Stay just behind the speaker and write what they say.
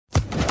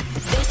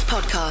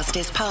podcast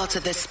is part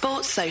of the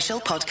Sports Social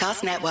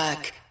Podcast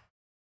Network.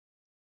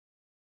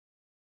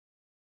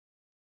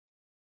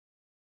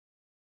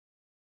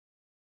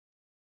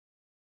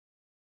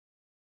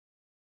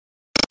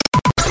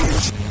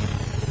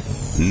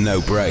 No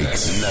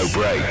breaks. No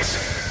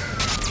breaks.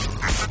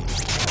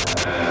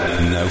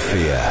 No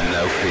fear.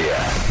 No fear.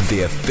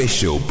 The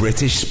official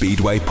British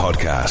Speedway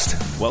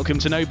podcast. Welcome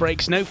to No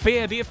Breaks, No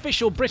Fear, the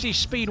official British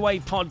Speedway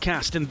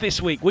podcast. And this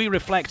week we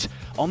reflect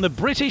on the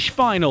British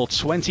Final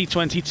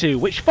 2022,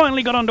 which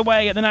finally got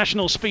underway at the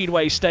National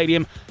Speedway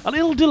Stadium. A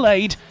little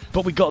delayed,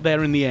 but we got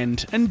there in the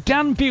end. And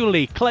Dan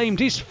Bewley claimed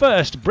his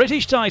first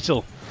British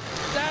title.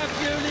 Dan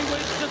Bewley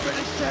wins the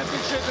British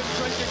Championship in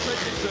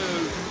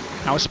 2022.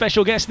 Our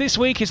special guest this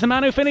week is the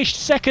man who finished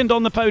second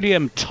on the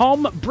podium.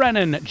 Tom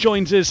Brennan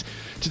joins us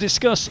to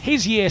discuss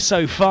his year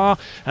so far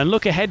and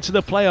look ahead to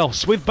the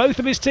playoffs with both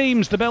of his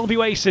teams, the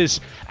Bellevue Aces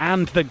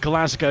and the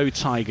Glasgow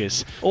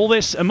Tigers. All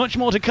this and much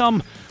more to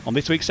come on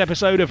this week's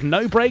episode of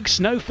No Breaks,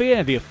 No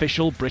Fear, the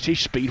official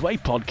British Speedway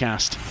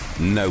podcast.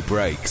 No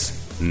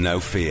breaks, no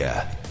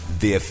fear.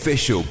 The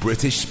official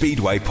British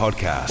Speedway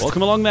podcast.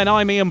 Welcome along then,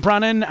 I'm Ian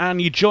Brannan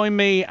and you join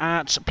me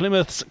at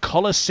Plymouth's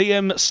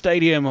Coliseum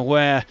Stadium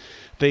where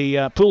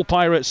the Poole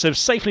Pirates have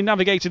safely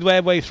navigated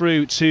their way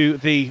through to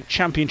the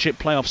Championship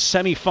playoff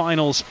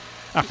semi-finals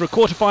after a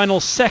quarter-final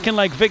second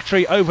leg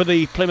victory over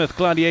the Plymouth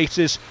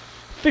Gladiators.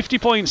 50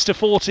 points to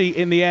 40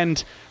 in the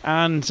end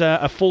and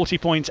a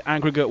 40-point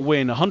aggregate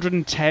win,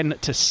 110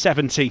 to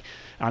 70.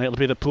 And it'll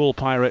be the Poole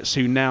Pirates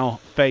who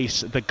now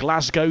face the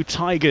Glasgow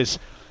Tigers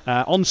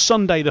on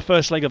Sunday, the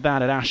first leg of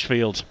that at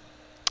Ashfield.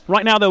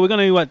 Right now, though, we're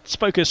going to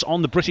focus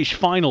on the British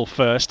final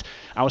first.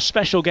 Our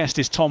special guest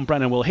is Tom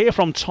Brennan. We'll hear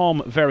from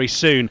Tom very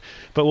soon,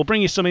 but we'll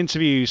bring you some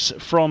interviews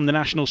from the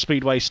National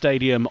Speedway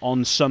Stadium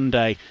on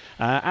Sunday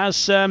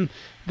as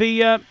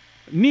the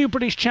new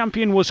British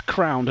champion was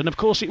crowned. And, of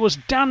course, it was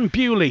Dan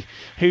Bewley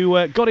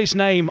who got his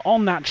name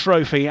on that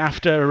trophy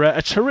after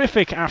a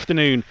terrific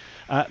afternoon,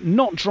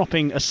 not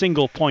dropping a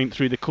single point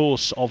through the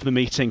course of the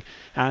meeting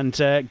and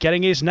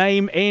getting his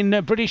name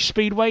in British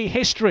Speedway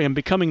history and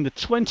becoming the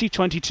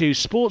 2022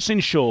 Sports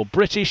Insure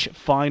British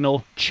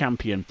Final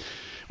Champion.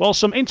 Well,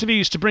 some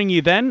interviews to bring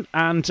you then,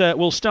 and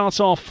we'll start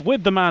off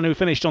with the man who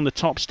finished on the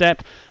top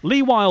step.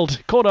 Lee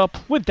Wild caught up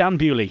with Dan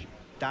Bewley.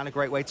 Dan, a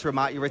great way to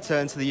remark your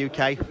return to the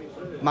UK.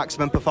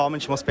 Maximum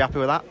performance, you must be happy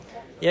with that.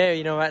 Yeah,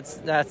 you know,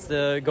 that's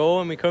the goal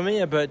when we come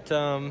here, but you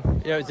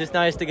know, it's just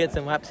nice to get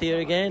some laps here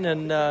again,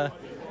 and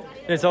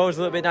it's always a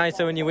little bit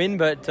nicer when you win,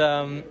 but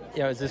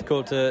you know, it's just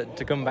cool to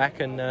come back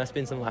and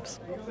spin some laps.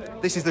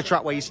 This is the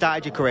track where you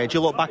started your career. Do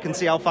you look back and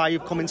see how far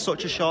you've come in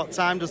such a short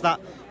time? Does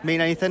that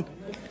mean anything?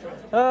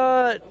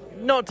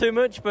 Not too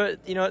much, but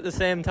you know, at the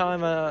same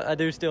time, I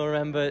do still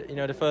remember, you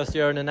know, the first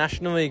year in the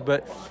National League,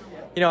 but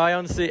you know,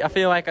 I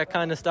feel like I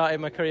kind of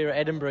started my career at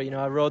Edinburgh. You know,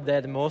 I rode there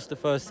the most the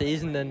first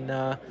season,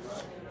 and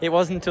it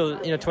wasn't until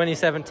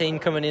 2017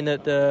 coming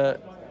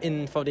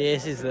in for the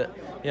Aces that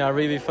I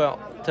really felt.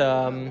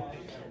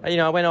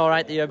 I went all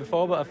right the year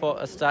before, but I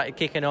thought I started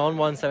kicking on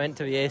once I went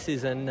to the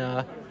Aces, and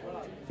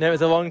it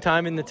was a long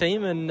time in the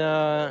team, and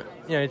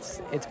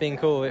it's been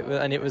cool.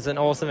 It was an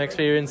awesome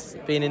experience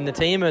being in the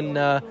team, and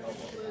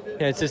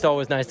it's just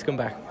always nice to come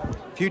back.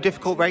 A few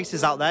difficult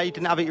races out there. You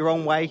didn't have it your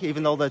own way,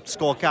 even though the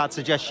scorecard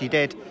suggests you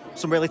did.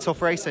 Some really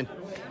tough racing.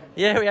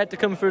 Yeah, we had to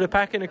come through the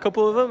pack in a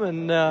couple of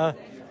them, and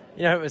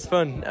it was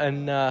fun.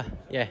 And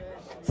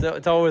so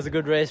it's always a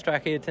good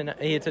racetrack here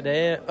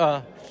today,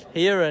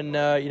 and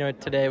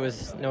today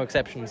was no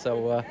exception.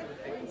 So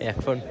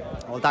fun.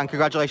 Well, Dan,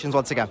 congratulations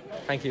once again.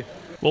 Thank you.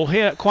 We'll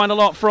hear quite a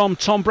lot from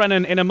Tom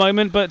Brennan in a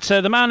moment, but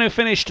the man who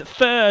finished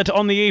third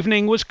on the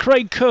evening was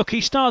Craig Cook. He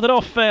started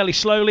off fairly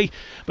slowly,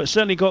 but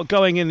certainly got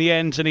going in the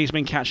end, and he's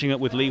been catching up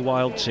with Lee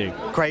Wild too.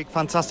 Craig,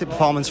 fantastic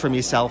performance from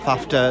yourself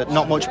after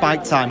not much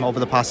bike time over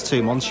the past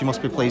 2 months. You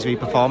must be pleased with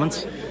your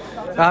performance.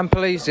 I'm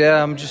pleased,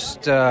 yeah. I'm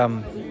just,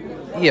 I'm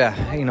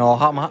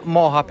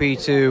more happy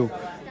to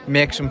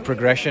make some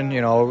progression.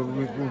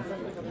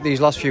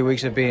 These last few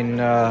weeks have been...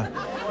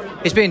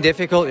 It's been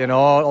difficult,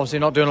 obviously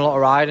not doing a lot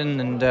of riding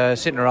and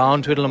sitting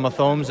around twiddling my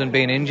thumbs and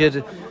being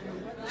injured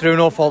through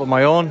no fault of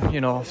my own.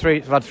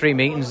 I've had 3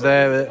 meetings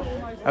there that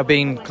have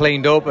been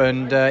cleaned up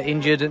and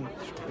injured,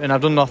 and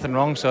I've done nothing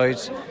wrong, so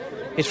it's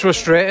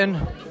frustrating.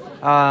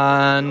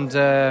 And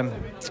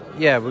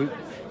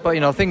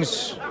but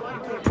things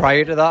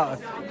prior to that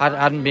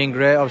hadn't been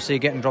great. Obviously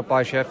getting dropped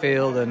by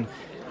Sheffield and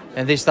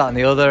this, that and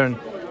the other, and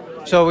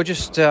so we're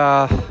just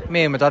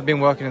me and my dad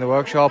been working in the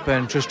workshop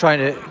and just trying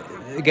to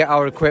get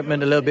our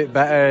equipment a little bit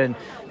better and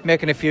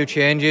making a few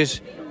changes,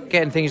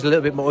 getting things a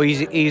little bit more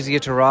easier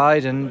to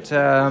ride, and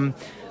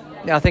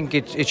I think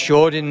it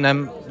showed in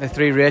the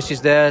 3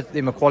 races there,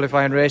 in my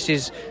qualifying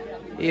races.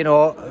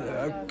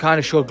 Kind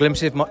of showed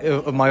glimpses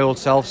of my old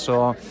self,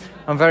 so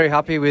I'm very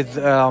happy with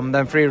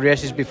them 3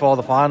 races before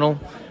the final,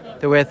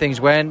 the way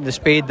things went, the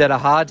speed that I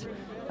had,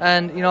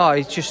 and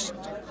it's just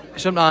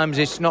sometimes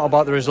it's not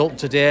about the result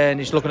today, and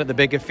it's looking at the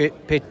bigger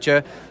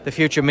picture, the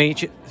future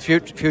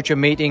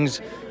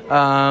meetings.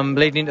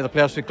 leading into the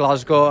playoffs with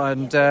Glasgow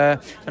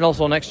and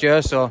also next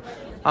year. So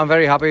I'm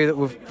very happy that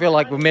we feel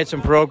like we've made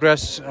some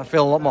progress. I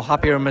feel a lot more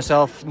happier in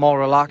myself, more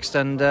relaxed,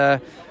 and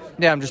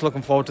I'm just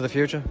looking forward to the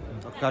future.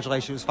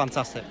 Congratulations, it was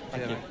fantastic.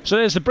 Thank you. So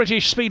there's the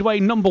British Speedway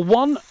number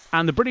 1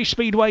 and the British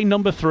Speedway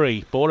number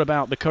 3. More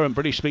about the current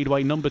British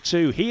Speedway number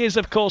 2. He is,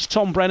 of course,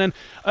 Tom Brennan.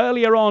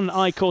 Earlier on,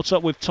 I caught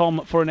up with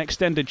Tom for an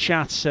extended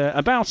chat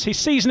about his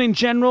season in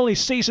general, his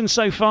season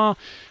so far,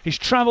 his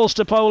travels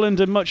to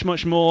Poland, and much,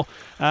 much more.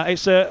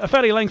 It's a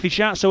fairly lengthy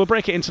chat, so we'll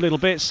break it into little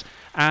bits.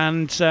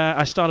 And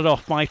I started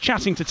off by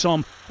chatting to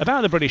Tom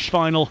about the British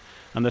final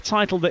and the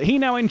title that he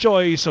now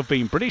enjoys of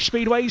being British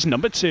Speedway's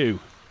number 2.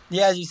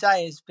 Yeah, as you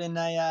say, it's been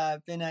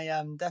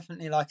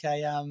definitely like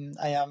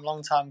a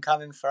long time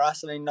coming for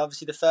us. I mean,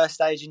 obviously the first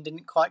staging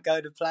didn't quite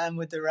go to plan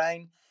with the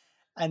rain,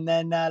 and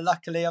then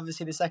luckily,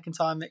 obviously the second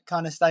time it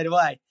kind of stayed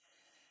away.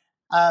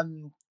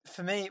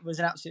 For me, it was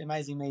an absolutely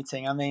amazing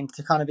meeting. I mean,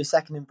 to kind of be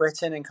second in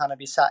Britain and kind of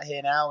be sat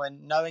here now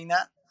and knowing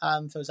that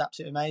feels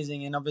absolutely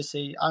amazing. And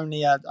obviously,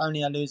 only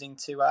losing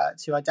to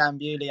Dan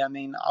Bewley. I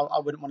mean, I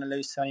wouldn't want to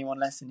lose to anyone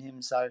less than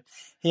him. So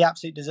he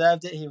absolutely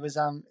deserved it. He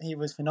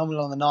was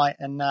phenomenal on the night,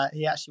 and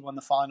he actually won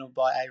the final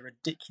by a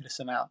ridiculous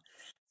amount.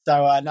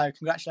 So no,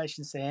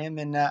 congratulations to him.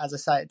 And as I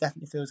say, it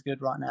definitely feels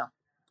good right now.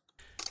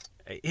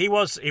 He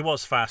was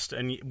fast,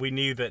 and we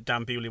knew that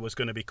Dan Bewley was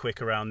going to be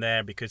quick around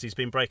there because he's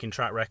been breaking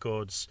track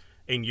records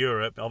in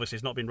Europe. Obviously,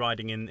 he's not been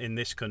riding in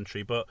this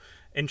country, but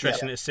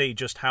interesting to see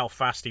just how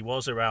fast he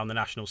was around the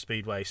National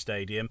Speedway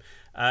Stadium.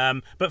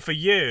 But for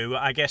you,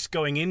 I guess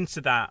going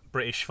into that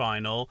British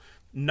final,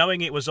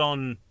 knowing it was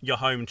on your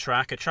home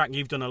track, a track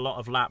you've done a lot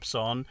of laps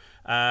on,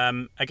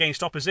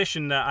 against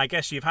opposition that I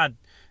guess you've had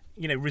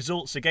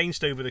results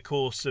against over the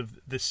course of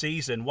the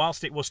season,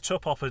 whilst it was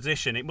tough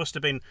opposition, it must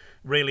have been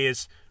really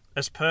as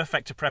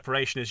perfect a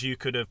preparation as you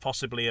could have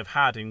possibly have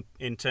had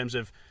in terms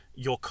of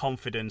your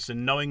confidence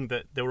and knowing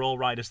that there were all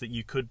riders that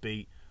you could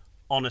beat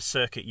on a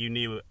circuit you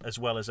knew as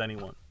well as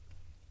anyone.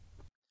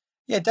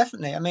 Yeah,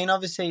 definitely. I mean,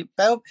 obviously,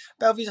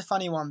 Bellevue's a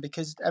funny one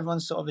because everyone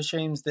sort of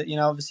assumes that,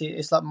 obviously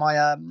it's like my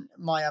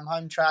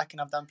home track and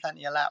I've done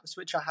plenty of laps,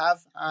 which I have.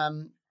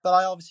 But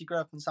I obviously grew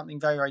up on something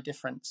very, very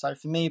different. So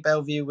for me,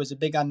 Bellevue was a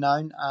big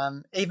unknown.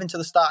 Even to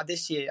the start of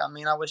this year, I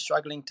mean, I was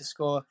struggling to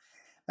score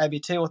maybe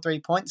 2 or 3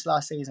 points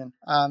last season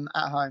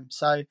at home.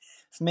 So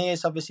for me,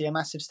 it's obviously a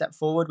massive step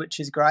forward, which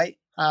is great.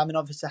 And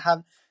obviously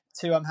have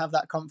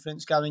that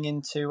confidence going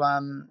into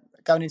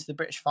the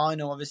British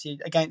final, obviously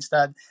against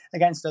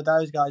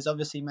those guys,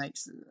 obviously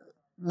makes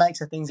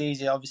the things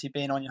easier. Obviously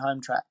being on your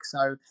home track.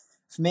 So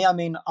for me, I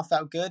mean, I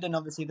felt good, and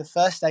obviously the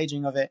first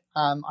staging of it,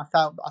 I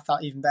felt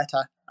even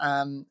better.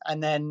 And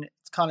then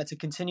kind of to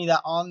continue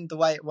that on the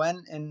way it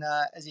went, and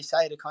as you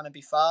say, to kind of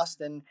be fast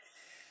and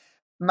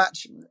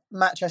match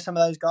some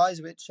of those guys,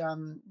 which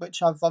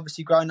I've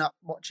obviously grown up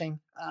watching,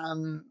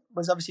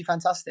 was obviously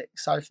fantastic.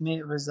 So for me,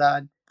 it was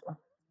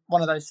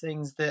one of those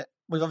things that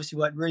we've obviously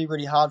worked really,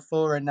 really hard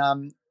for, and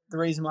the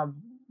reason why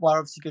we're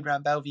obviously good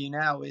around Bellevue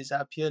now is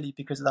purely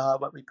because of the hard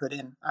work we put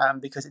in,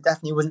 because it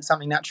definitely wasn't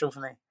something natural for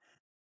me.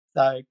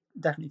 So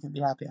definitely couldn't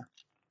be happier.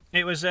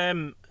 It was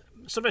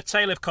sort of a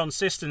tale of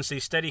consistency,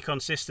 steady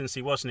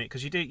consistency, wasn't it?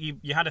 Because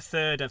you had a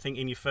third, I think,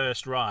 in your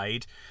first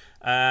ride,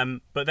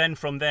 but then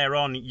from there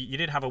on, you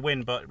did have a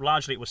win, but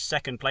largely it was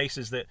second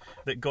places that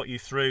got you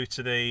through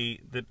to the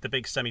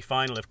big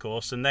semi-final, of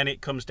course, and then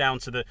it comes down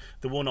to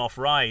the one-off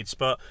rides.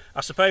 But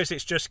I suppose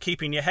it's just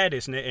keeping your head,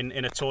 isn't it,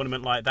 in a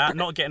tournament like that?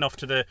 Not getting off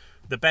to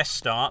the best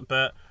start,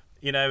 but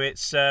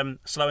it's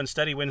slow and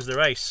steady wins the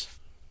race.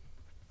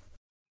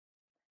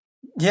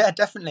 Yeah,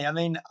 definitely. I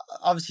mean,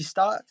 obviously,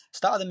 start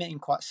of the meeting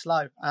quite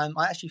slow.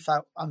 I actually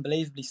felt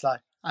unbelievably slow.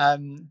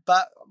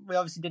 But we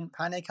obviously didn't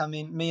panic. I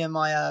mean, me and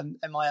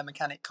my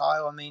mechanic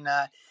Kyle. I mean,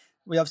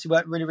 we obviously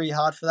worked really, really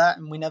hard for that,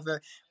 and we never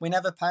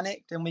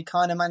panicked, and we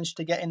kind of managed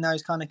to get in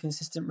those kind of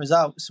consistent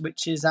results,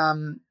 which is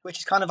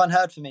kind of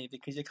unheard for me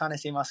because you kind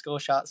of see my score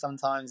chart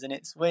sometimes, and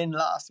it's win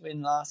last.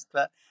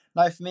 But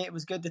no, for me, it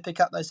was good to pick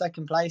up those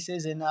second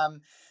places, and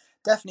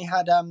definitely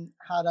had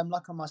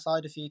luck on my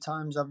side a few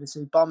times.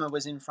 Obviously, Bomber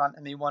was in front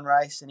of me one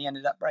race, and he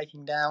ended up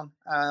breaking down.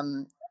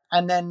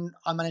 And then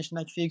I managed to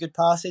make a few good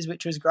passes,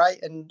 which was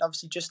great. And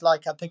obviously, just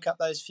like I pick up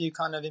those few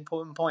kind of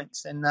important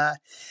points, and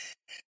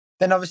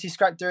then obviously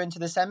scraped through into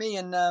the semi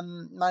and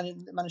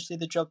managed to do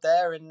the job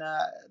there. And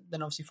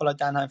then obviously followed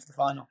Dan home for the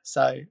final.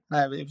 So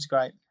no, it was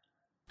great.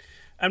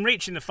 And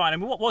reaching the final, I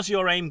mean, what was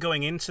your aim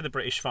going into the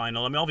British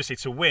final? I mean, obviously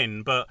to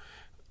win, but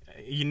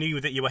you knew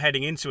that you were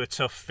heading into a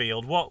tough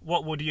field. What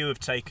would you have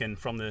taken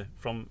from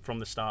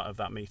the start of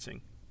that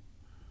meeting?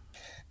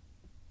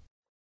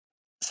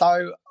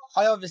 So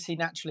I obviously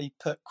naturally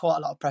put quite a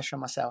lot of pressure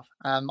on myself.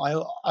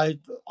 I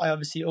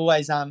obviously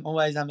always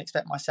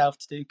expect myself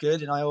to do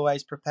good, and I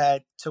always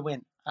prepared to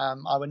win.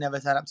 I would never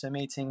turn up to a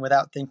meeting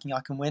without thinking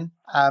I can win,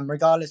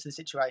 regardless of the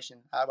situation,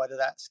 whether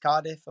that's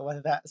Cardiff or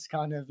whether that's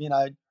kind of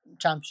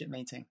championship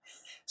meeting.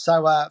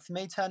 So for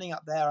me turning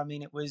up there, I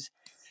mean, it was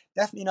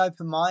definitely an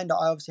open mind.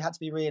 I obviously had to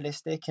be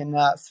realistic, and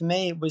for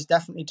me, it was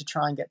definitely to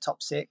try and get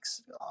top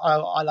six. I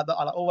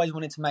always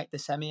wanted to make the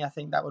semi. I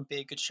think that would be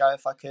a good show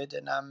if I could.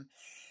 And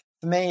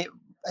for me,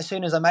 as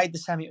soon as I made the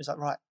semi, it was like,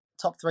 right,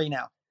 top three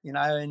now,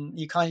 and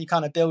you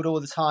kind of build all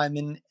the time.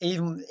 And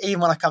even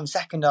when I come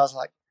second, I was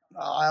like, oh,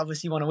 I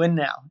obviously want to win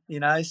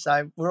now,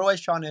 So we're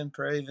always trying to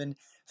improve. And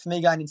for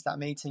me, going into that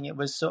meeting, it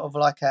was sort of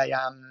like a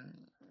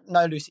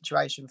no lose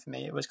situation for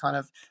me. It was kind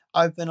of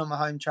open on my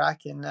home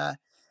track, and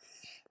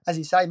as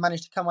you say,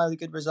 managed to come away with a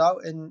good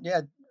result. And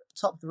yeah,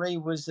 top three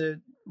was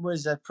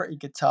a pretty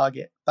good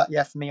target. But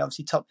yeah, for me,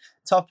 obviously top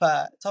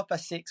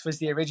six was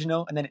the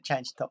original, and then it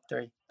changed to top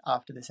three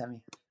after the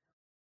semi.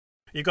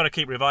 You've got to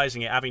keep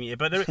revising it, haven't you?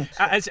 But there,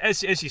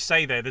 as you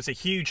say there's a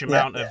huge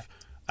amount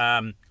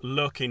of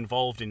luck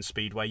involved in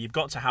Speedway. You've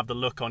got to have the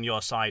luck on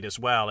your side as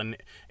well, and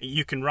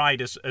you can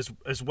ride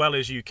as well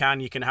as you can.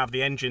 You can have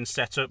the engine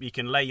set up, you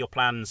can lay your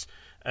plans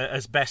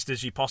as best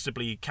as you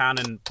possibly can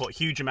and put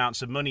huge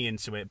amounts of money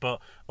into it, but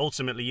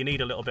ultimately you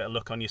need a little bit of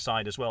luck on your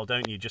side as well,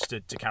 don't you, just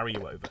to carry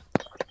you over?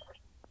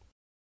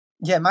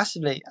 Yeah,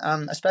 massively.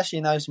 Especially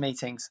in those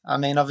meetings. I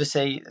mean,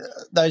 obviously,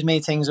 those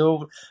meetings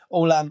all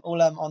on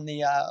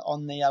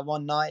the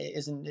one night. It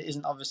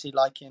isn't obviously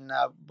like in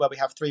where we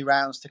have 3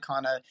 rounds to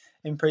kind of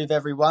improve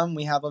everyone.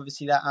 We have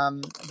obviously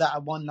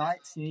that one night.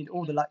 So you need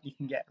all the luck you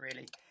can get,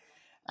 really.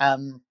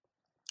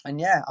 And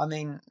yeah, I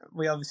mean,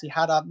 we obviously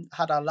had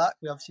our luck.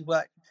 We obviously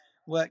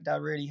worked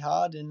out really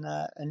hard, and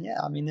yeah,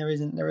 I mean, there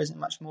isn't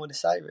much more to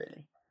say,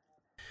 really.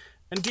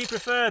 And do you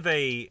prefer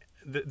the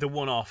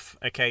one-off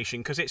occasion,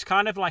 because it's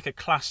kind of like a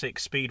classic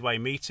Speedway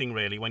meeting,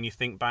 really, when you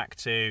think back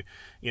to,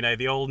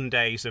 the olden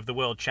days of the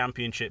World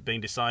Championship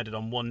being decided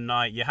on one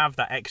night? You have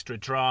that extra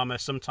drama.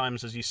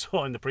 Sometimes, as you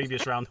saw in the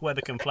previous round, the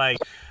weather can play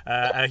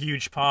a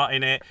huge part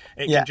in it.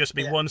 It can just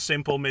be one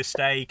simple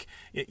mistake.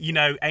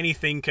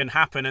 Anything can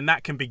happen, and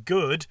that can be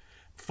good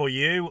for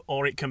you,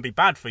 or it can be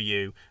bad for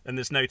you, and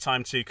there's no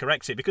time to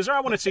correct it. Because there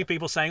are one or two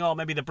people saying, oh,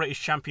 maybe the British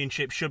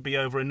Championship should be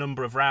over a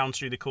number of rounds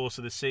through the course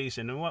of the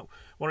season. And what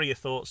are your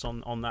thoughts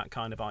on that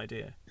kind of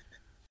idea?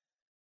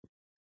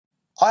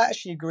 I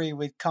actually agree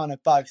with kind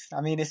of both.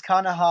 I mean, it's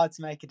kind of hard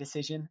to make a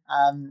decision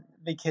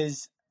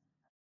because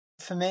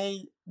for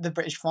me, the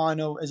British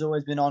final has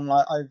always been on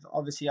over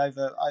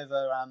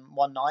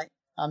one night.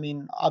 I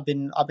mean, I've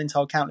been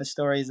told countless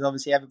stories of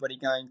obviously everybody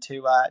going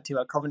to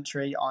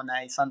Coventry on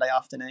a Sunday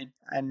afternoon,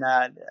 and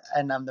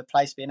the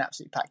place being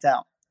absolutely packed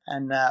out.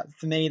 And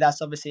for me,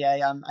 that's obviously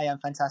a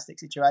fantastic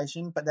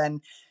situation. But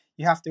then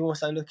you have to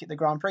also look at the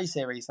Grand Prix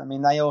series. I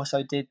mean, they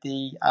also did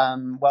the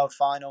World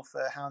Final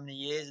for how many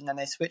years, and then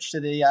they switched to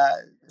the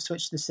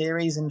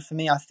series. And for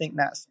me, I think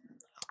that's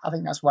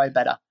way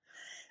better.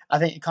 I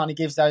think it kind of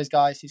gives those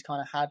guys who's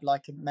kind of had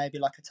maybe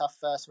a tough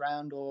first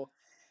round, or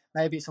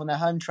maybe it's on their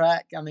home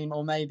track. I mean,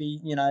 or maybe,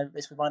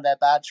 it's with one of their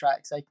bad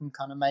tracks, they can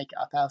kind of make it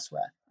up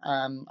elsewhere.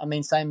 I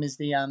mean, same as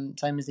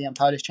the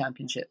Polish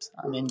Championships.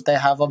 I mean, they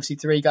have obviously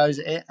 3 goes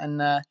at it, and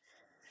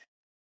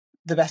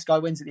the best guy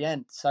wins at the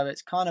end. So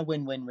it's kind of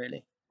win-win,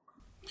 really.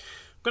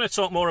 I'm going to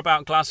talk more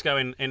about Glasgow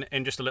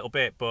in just a little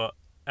bit, but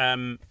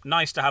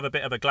nice to have a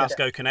bit of a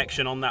Glasgow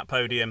connection on that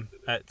podium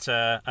at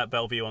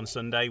Bellevue on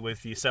Sunday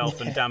with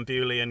yourself and Dan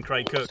Bewley and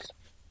Craig Cook.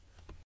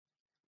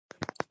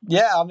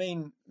 Yeah, I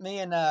mean, me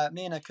and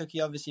a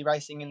Cookie obviously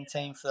racing in the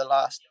team for the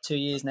last 2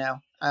 years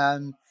now,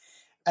 and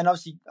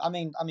obviously, I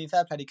mean,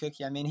 fair play to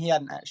Cookie. I mean, he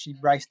hadn't actually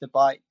raced the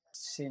bike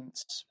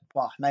since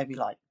maybe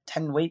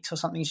 10 weeks or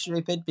something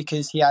stupid,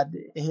 because he had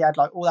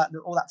all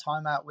that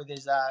time out with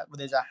his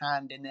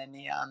hand, and then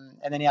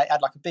he had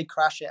a big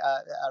crash at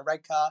a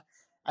red car,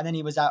 and then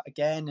he was out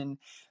again. And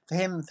for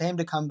him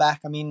to come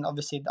back, I mean,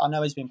 obviously, I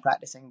know he's been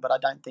practicing, but I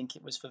don't think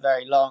it was for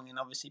very long. And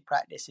obviously,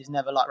 practice is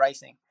never like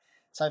racing.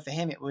 So for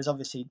him, it was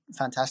obviously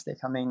fantastic.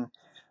 I mean,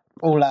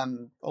 all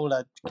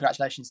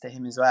congratulations to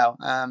him as well.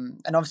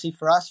 And obviously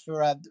for us,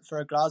 for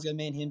a Glasgow,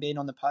 me and him being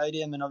on the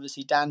podium, and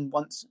obviously Dan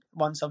once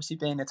obviously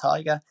being a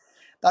Tiger,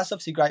 that's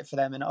obviously great for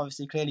them, and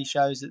obviously clearly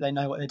shows that they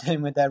know what they're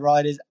doing with their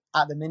riders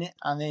at the minute.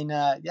 I mean,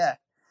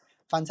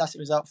 fantastic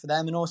result for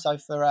them, and also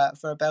for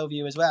a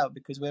Bellevue as well,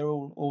 because we're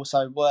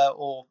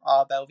all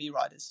are Bellevue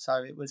riders.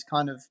 So it was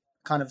kind of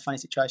a funny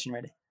situation,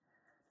 really.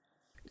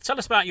 Tell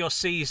us about your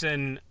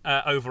season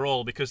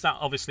overall, because that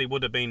obviously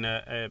would have been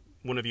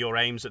one of your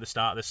aims at the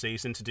start of the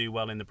season, to do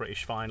well in the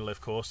British final,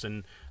 of course,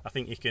 and I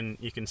think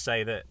you can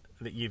say that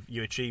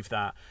you achieved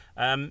that.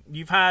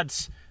 You've had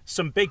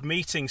some big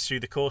meetings through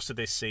the course of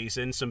this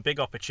season, some big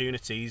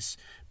opportunities,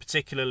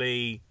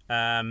 particularly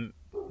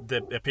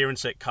the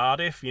appearance at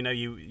Cardiff.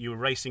 You were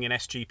racing in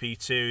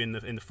SGP2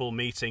 in the full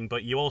meeting,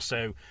 but you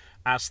also,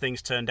 as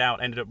things turned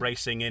out, ended up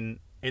racing in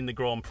the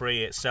Grand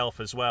Prix itself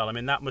as well. I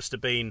mean, that must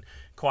have been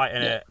quite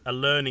a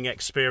learning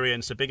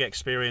experience, a big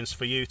experience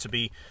for you to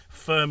be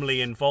firmly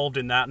involved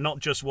in that, not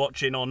just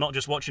watching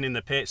in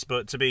the pits,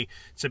 but to be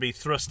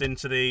thrust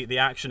into the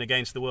action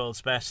against the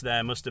world's best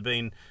there must have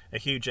been a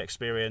huge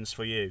experience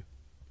for you.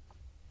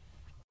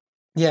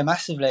 Yeah,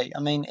 massively. I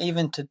mean,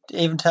 even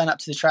turn up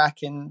to the track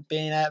and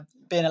being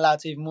being allowed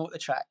to even walk the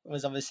track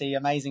was obviously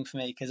amazing for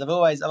me, because I've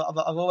always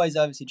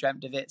obviously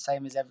dreamt of it,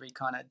 same as every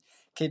kind of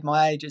kid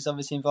my age. It's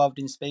obviously involved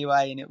in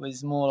speedway, and it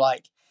was more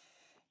like,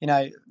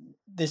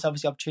 this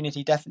obviously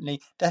opportunity definitely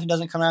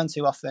doesn't come around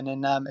too often.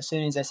 And as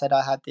soon as they said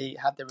I had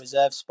the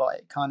reserve spot,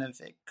 it kind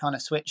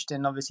of switched,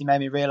 and obviously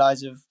made me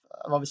realise of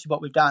obviously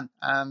what we've done.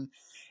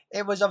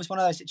 It was obviously one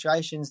of those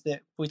situations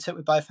that we took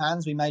with both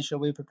hands. We made sure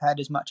we prepared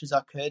as much as I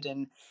could,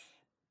 and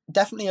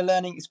definitely a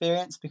learning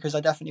experience, because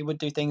I definitely would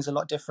do things a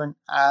lot different.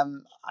 I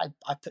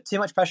put too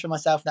much pressure on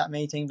myself that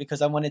meeting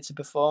because I wanted to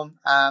perform.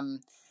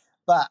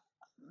 But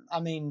I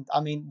mean,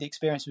 the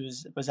experience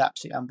was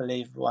absolutely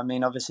unbelievable. I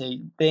mean,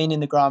 obviously being in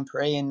the Grand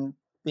Prix and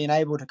being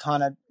able to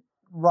kind of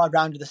ride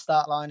round to the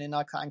start line, and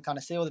I can kind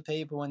of see all the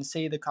people and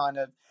see the kind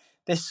of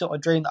this sort of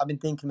dream that I've been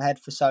thinking in my head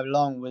for so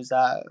long was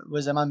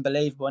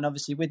unbelievable. And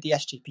obviously with the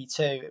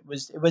SGP2, it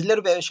was a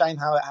little bit of a shame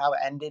how it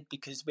ended,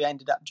 because we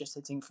ended up just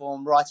hitting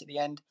form right at the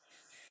end,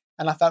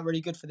 and I felt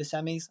really good for the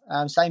semis.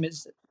 Same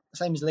as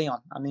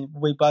Leon. I mean,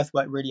 we both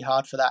worked really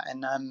hard for that,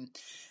 and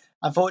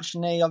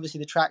unfortunately, obviously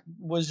the track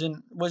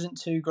wasn't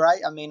too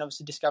great. I mean,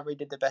 obviously Discovery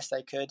did the best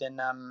they could,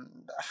 and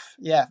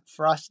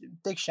for us,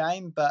 big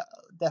shame, but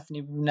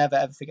definitely will never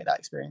ever forget that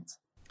experience.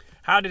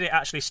 How did it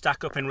actually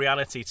stack up in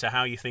reality to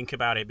how you think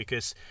about it?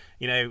 Because,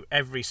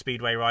 every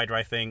speedway rider,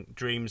 I think,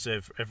 dreams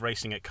of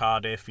racing at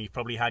Cardiff. You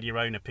probably had your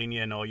own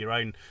opinion or your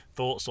own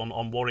thoughts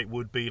on what it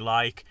would be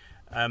like.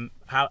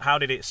 How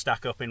did it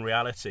stack up in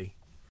reality?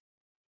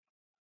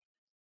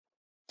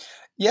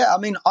 Yeah, I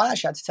mean, I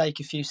actually had to take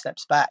a few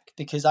steps back,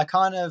 because I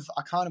kind of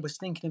was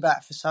thinking about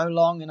it for so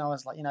long, and I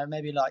was like,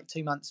 maybe like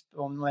 2 months,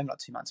 or maybe not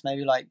 2 months,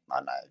 maybe like, I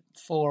don't know,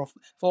 4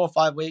 or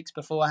 5 weeks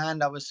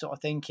beforehand, I was sort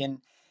of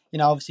thinking,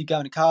 obviously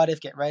going to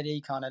Cardiff, get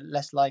ready, kind of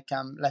let's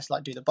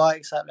do the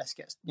bikes up, let's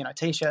get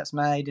t-shirts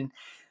made and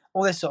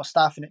all this sort of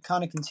stuff, and it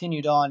kind of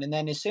continued on. And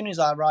then as soon as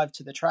I arrived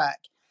to the track,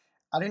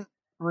 I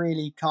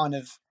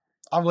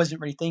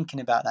wasn't really thinking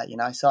about that,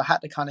 so I had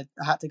to kind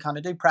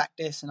of do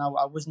practice, and I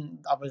was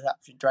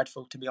actually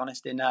dreadful, to be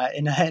honest, in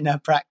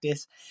a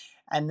practice,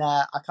 and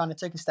I kind of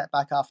took a step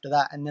back after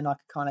that, and then I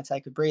could kind of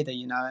take a breather,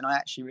 and I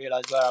actually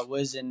realised where I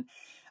was, and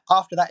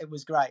after that it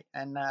was great.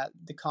 And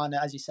the kind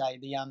of, as you say,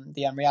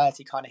 the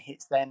reality kind of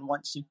hits then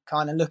once you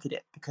kind of look at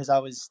it, because I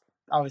thought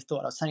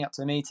I was turning up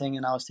to a meeting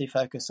and I was too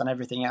focused on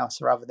everything else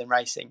rather than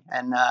racing,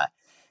 and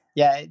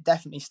it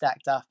definitely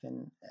stacked up,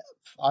 and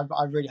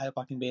I really hope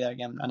I can be there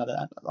again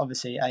another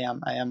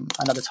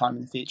time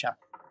in the future.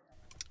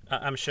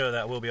 I'm sure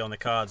that will be on the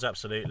cards,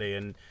 absolutely,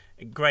 and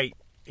great.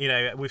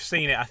 We've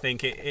seen it. I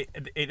think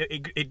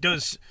it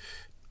does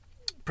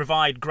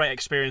provide great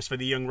experience for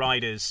the young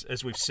riders,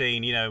 as we've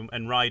seen,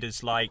 and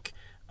riders like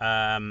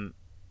Ty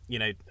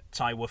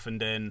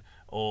Woofenden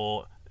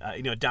or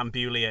Dan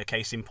Bewley,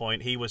 case in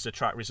point. He was a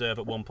track reserve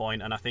at one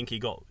point, and I think he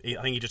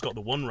just got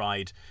the one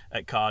ride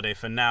at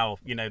Cardiff, and now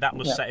that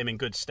must set him in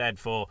good stead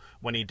for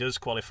when he does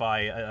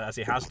qualify, as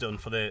he has done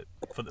for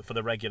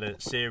the regular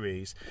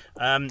series.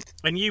 And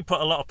you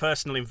put a lot of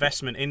personal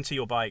investment into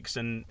your bikes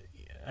and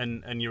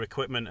your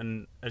equipment,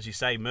 and as you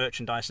say,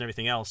 merchandise and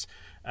everything else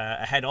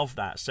ahead of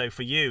that. So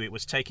for you, it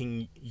was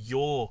taking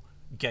your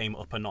game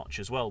up a notch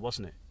as well,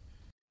 wasn't it?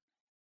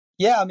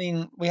 Yeah, I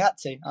mean, we had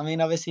to. I mean,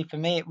 obviously, for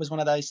me, it was one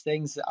of those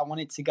things that I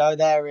wanted to go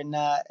there in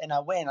a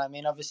win. I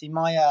mean, obviously,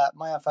 my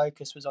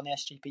focus was on the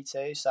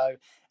SGP2, so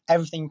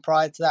everything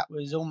prior to that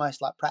was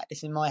almost like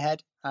practice in my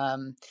head.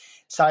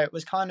 So it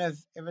was kind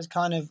of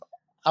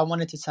I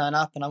wanted to turn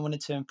up and I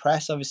wanted to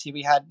impress. Obviously,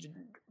 we had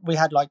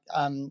like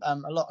a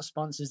lot of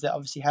sponsors that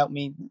obviously helped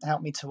me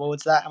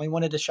towards that, and we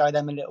wanted to show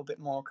them a little bit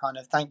more kind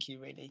of thank you,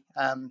 really.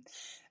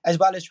 As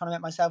well as trying to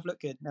make myself look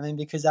good. I mean,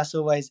 because that's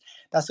always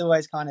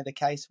kind of the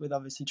case with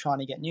obviously trying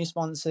to get new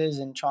sponsors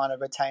and trying to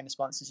retain the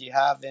sponsors you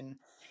have, and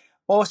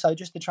also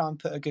just to try and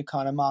put a good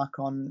kind of mark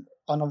on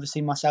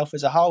obviously myself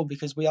as a whole,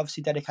 because we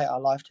obviously dedicate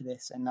our life to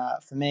this. And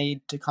for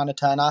me to kind of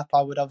turn up,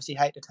 I would obviously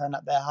hate to turn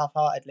up there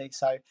half-heartedly.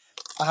 So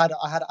I had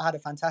a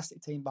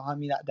fantastic team behind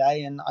me that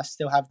day, and I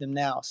still have them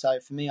now. So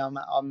for me, I'm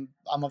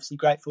obviously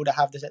grateful to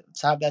have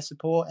their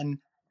support. And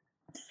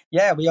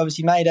yeah, we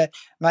obviously made a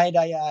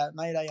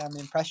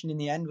impression in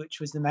the end,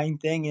 which was the main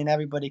thing. And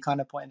everybody kind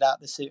of pointed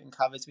out the suit and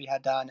covers we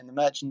had done, and the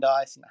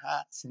merchandise and the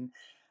hats and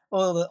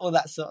all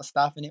that sort of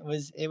stuff. And it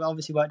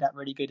obviously worked out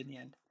really good in the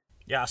end.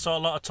 Yeah, I saw a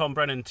lot of Tom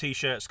Brennan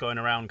t-shirts going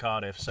around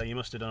Cardiff, so you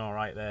must have done all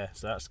right there.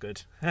 So that's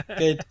good.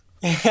 Good.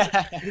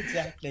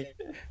 Exactly.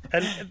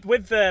 And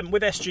with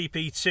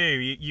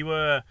SGP2, you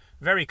were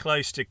very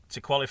close to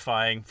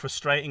qualifying,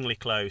 frustratingly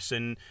close,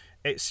 and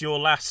it's your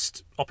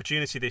last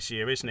opportunity this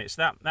year, isn't it?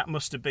 So that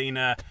must have been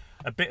a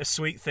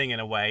bittersweet thing in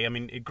a way. I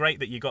mean, great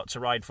that you got to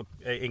ride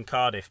in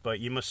Cardiff, but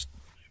you must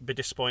be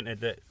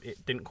disappointed that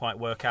it didn't quite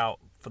work out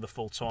for the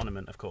full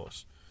tournament, of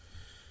course.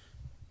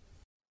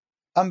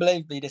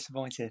 Unbelievably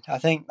disappointed. I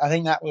think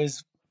that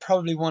was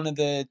probably one of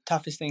the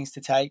toughest things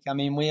to take. I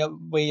mean, we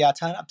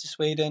turned up to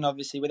Sweden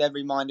obviously with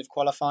every mind of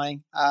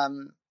qualifying.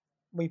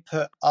 We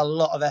put a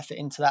lot of effort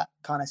into that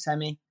kind of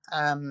semi.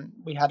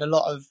 We put a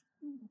lot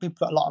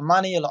of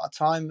money, a lot of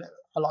time.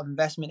 a lot of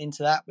investment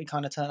into that. We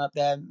kind of turned up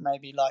there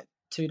maybe like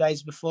 2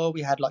 days before.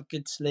 We had like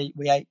good sleep,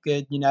 we ate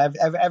good, you know,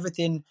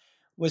 everything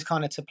was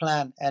kind of to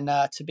plan. And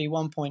to be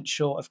 1 point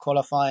short of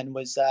qualifying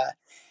was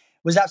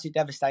absolutely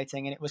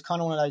devastating. And it was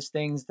kind of one of those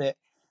things that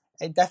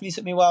it definitely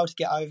took me a while to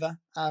get over.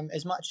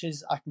 As much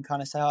as I can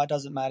kind of say, oh, it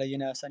doesn't matter, you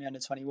know, it's only under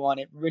 21,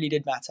 it really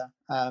did matter.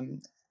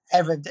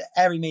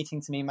 Every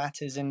meeting to me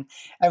matters, and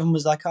everyone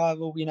was like, oh,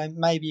 well, you know,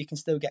 maybe you can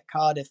still get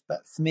Cardiff,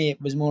 but for me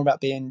it was more about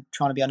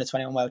trying to be under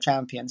 21 world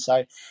champion.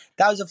 So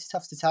that was obviously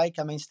tough to take.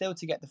 I mean, still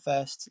to get the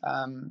first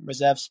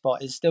reserve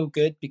spot is still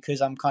good,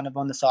 because I'm kind of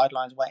on the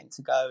sidelines waiting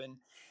to go, and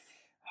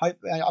hope,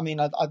 I mean,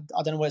 I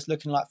don't know what it's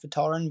looking like for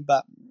Torren,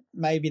 but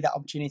maybe that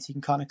opportunity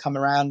can kind of come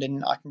around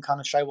and I can kind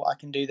of show what I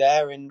can do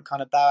there and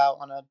kind of bow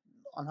out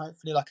on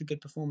hopefully like a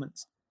good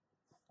performance.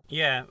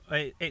 Yeah,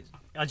 it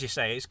as you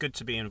say, it's good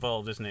to be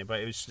involved, isn't it?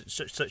 But it was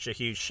such a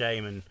huge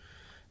shame, and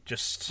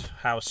just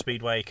how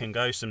Speedway can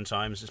go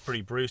sometimes. It's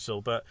pretty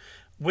brutal. But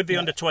with the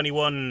under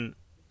 21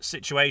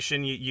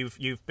 situation,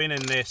 you've been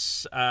in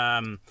this.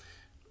 I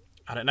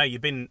don't know.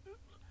 You've been.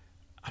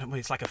 I don't know.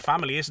 It's like a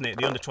family, isn't it?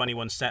 The under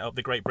 21 setup,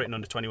 the Great Britain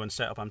under 21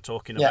 setup. I'm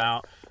talking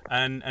about,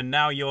 and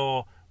now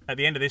you're at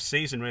the end of this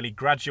season, really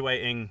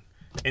graduating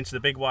into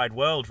the big wide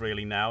world,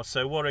 really now.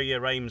 So, what are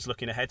your aims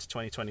looking ahead to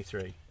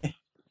 2023?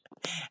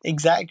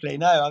 Exactly.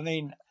 No, I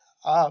mean,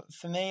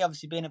 for me,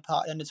 obviously being a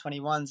part of the under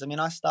 21s, I mean,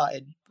 I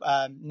started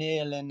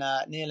Neil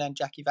and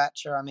Jackie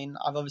Vatcher. I mean,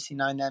 I've obviously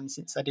known them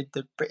since I did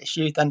the British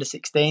Youth under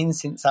 16,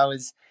 since I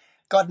was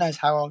God knows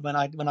how old, when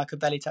I could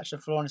barely touch the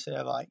floor on a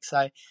super bike.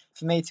 So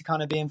for me to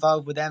kind of be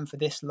involved with them for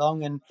this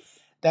long and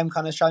them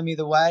kind of show me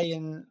the way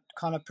and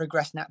kind of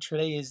progress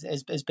naturally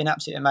has been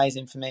absolutely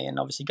amazing for me. And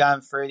obviously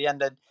going through the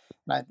under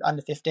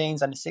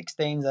 15s, under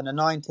 16s, under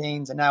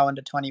 19s, and now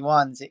under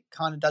 21s, it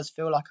kind of does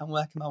feel like I'm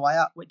working my way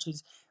up, which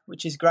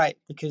is great,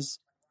 because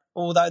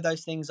although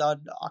those things are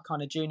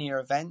kind of junior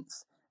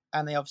events,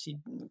 and they obviously,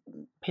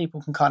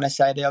 people can kind of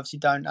say they obviously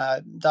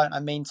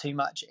don't mean too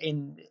much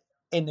in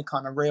the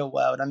kind of real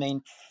world. I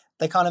mean,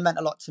 they kind of meant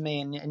a lot to me,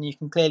 and you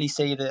can clearly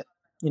see that,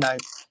 you know,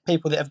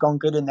 people that have gone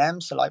good in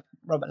them, so like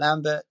Robert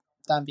Lambert,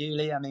 Dan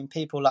Bewley, I mean,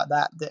 people like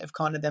that have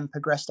kind of then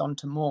progressed on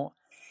to more.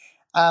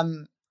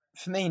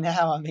 For me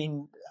now, I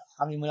mean,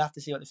 we'll have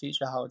to see what the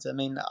future holds. I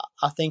mean,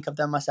 I think I've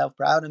done myself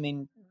proud. I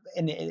mean,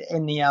 in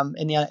the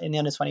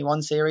under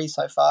 21 series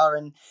so far,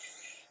 and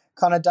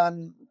kind of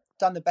done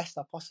the best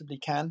I possibly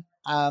can.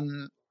 I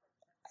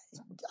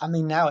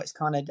mean, now it's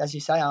kind of, as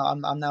you say,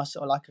 I'm now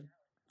sort of like a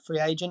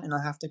free agent, and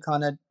I have to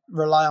kind of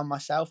rely on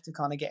myself to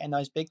kind of get in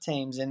those big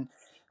teams. And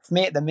for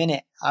me at the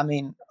minute, I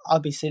mean,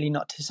 I'd be silly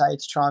not to say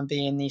to try and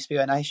be in the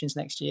Speedway Nations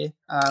next year.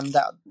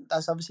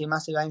 That's obviously a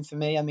massive aim for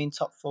me. I mean,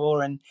 top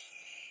 4, and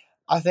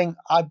I think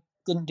I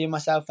didn't do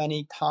myself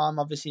any harm,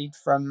 obviously,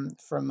 from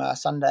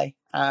Sunday.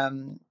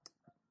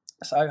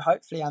 So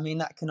hopefully, I mean,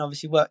 that can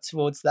obviously work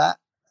towards that.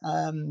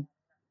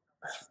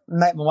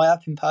 Make my way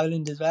up in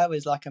Poland as well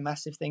is like a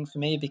massive thing for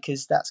me,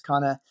 because that's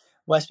kind of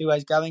where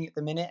Speedway's going at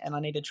the minute, and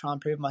I need to try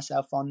and prove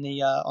myself on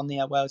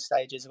the world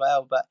stage as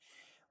well. But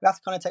we have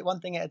to kind of take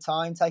one thing at a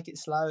time, take it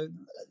slow,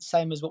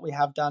 same as what we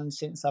have done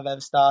since I've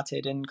ever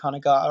started, and kind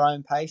of go at our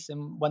own pace.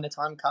 And when the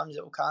time comes,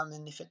 it will come,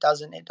 and if it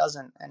doesn't, it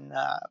doesn't. And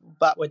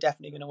but we're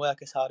definitely going to work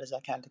as hard as I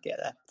can to get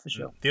there, for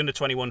sure. The under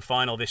 21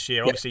 final this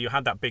year, obviously, you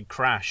had that big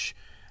crash.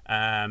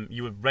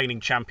 You were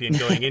reigning champion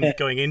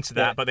going into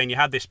that, but then you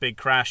had this big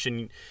crash,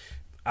 and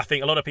I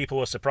think a lot of people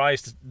were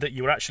surprised that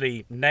you were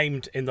actually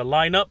named in the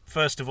lineup,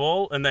 first of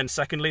all, and then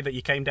secondly that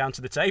you came down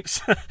to the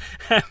tapes,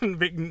 and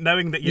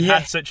knowing that you'd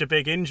had such a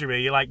big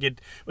injury.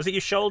 Was it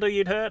your shoulder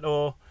you'd hurt,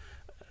 or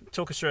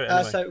talk us through it?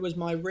 Anyway. So it was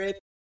my rib.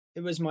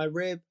 It was my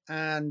rib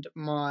and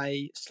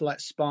my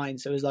spine.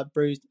 So it was like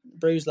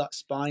bruised like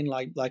spine,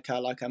 like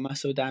a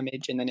muscle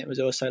damage, and then it was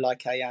also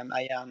like a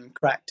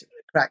cracked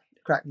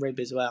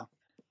rib as well.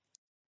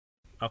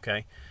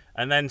 Okay.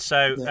 And then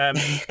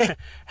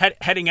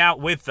heading out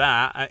with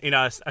that,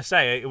 I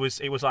say it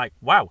was like,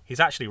 wow, he's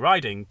actually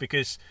riding,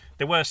 because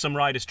there were some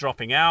riders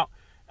dropping out,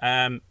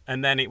 and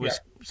then it was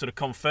sort of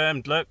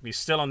confirmed. Look, he's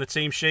still on the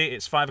team sheet.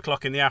 It's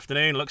 5:00 in the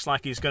afternoon. Looks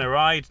like he's going to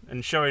ride,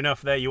 and sure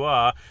enough, there you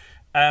are.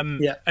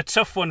 A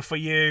tough one for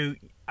you.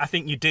 I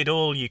think you did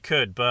all you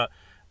could, but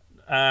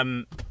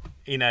I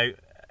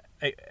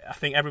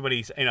think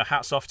everybody's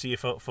hats off to you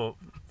for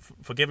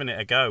giving it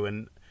a go,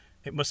 and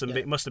it must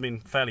have been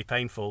fairly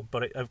painful.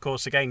 But of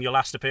course, again, your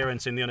last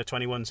appearance in the under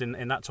 21s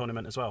in that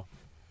tournament as well.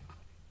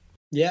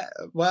 Yeah,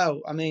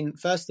 well, I mean,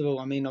 first of all,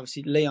 I mean,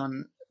 obviously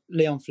Leon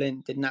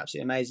Flint did an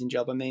absolutely amazing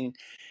job. I mean,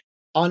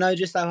 I know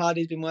just how hard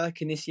he's been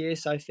working this year,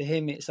 so for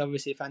him, it's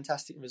obviously a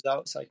fantastic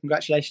result. So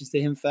congratulations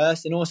to him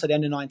first, and also the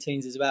under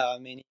 19s as well. I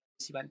mean,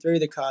 he went through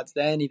the cards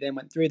then, he then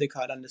went through the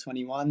card under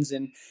 21s,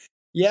 and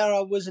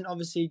I wasn't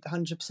obviously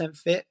 100%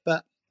 fit,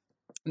 but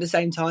at the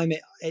same time,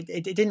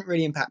 it didn't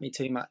really impact me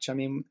too much. I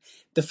mean,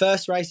 the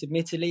first race,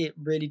 admittedly, it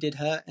really did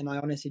hurt, and I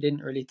honestly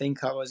didn't really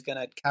think I was going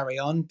to carry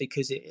on,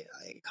 because it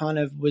kind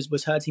of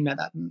was hurting me,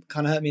 that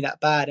kind of hurt me that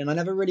bad, and I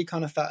never really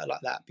kind of felt it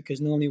like that, because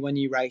normally when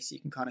you race, you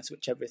can kind of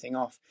switch everything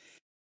off.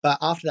 But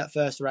after that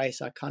first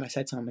race, I kind of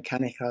said to my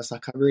mechanic, I was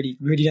like, I really,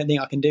 really don't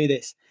think I can do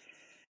this.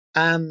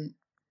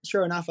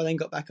 Sure enough, I then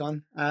got back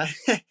on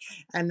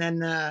and then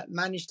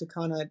managed to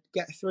kind of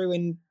get through.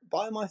 And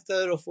by my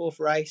third or fourth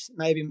race,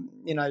 maybe,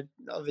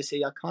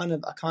 obviously I kind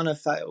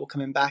of felt it all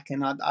coming back,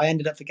 and I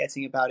ended up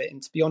forgetting about it.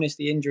 And to be honest,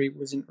 the injury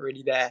wasn't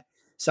really there.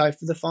 So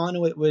for the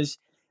final, it was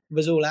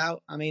all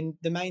out. I mean,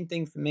 the main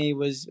thing for me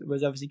was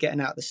obviously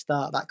getting out at the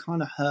start. That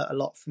kind of hurt a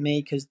lot for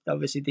me, because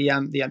obviously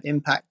the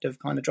impact of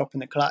kind of dropping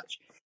the clutch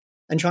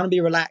and trying to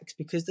be relaxed,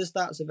 because the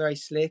starts are very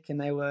slick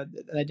and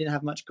they didn't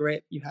have much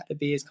grip. You had to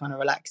be as kind of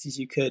relaxed as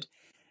you could.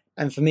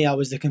 And for me, I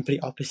was the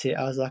complete opposite.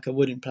 I was like a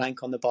wooden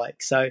plank on the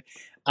bike. So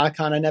I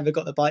kind of never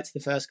got the bite to the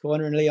first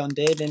corner, and Leon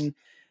did. And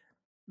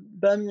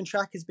Birmingham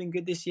track has been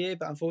good this year,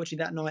 but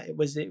unfortunately that night it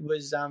was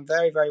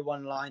very, very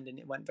one-lined, and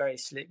it went very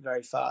slick,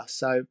 very fast.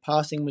 So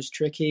passing was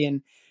tricky,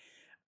 and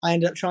I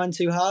ended up trying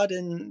too hard,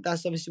 and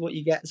that's obviously what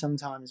you get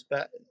sometimes.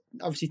 But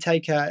obviously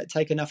take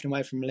nothing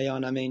away from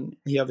Leon. I mean,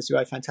 he obviously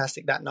rode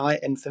fantastic that night,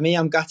 and for me,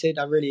 I'm gutted.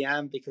 I really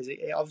am, because it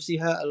obviously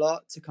hurt a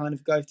lot to kind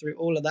of go through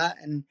all of that,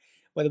 and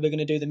whether we're going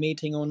to do the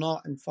meeting or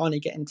not, and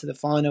finally get into the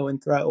final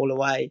and throw it all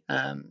away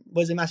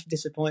was a massive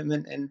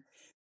disappointment. And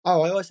I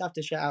always have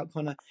to shout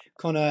out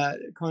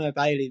Connor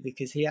Bailey,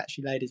 because he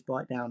actually laid his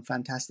bike down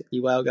fantastically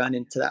well going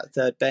into that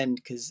third bend,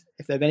 because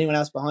if there had been anyone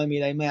else behind me,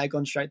 they may have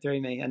gone straight through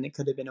me, and it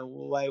could have been a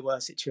way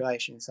worse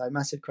situation. So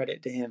massive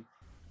credit to him.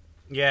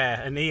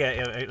 Yeah, and he,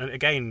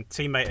 again,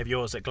 teammate of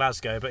yours at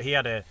Glasgow, but he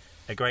had a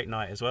great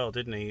night as well,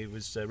 didn't he? He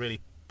was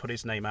really put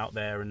his name out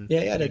there. And yeah,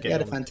 he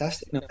had a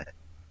fantastic night.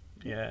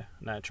 Yeah,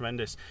 no,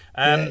 tremendous.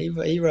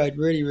 He rode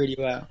really, really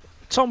well.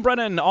 Tom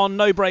Brennan on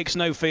No Brakes,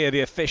 No Fear,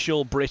 the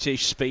official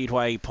British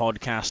Speedway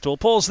podcast. We'll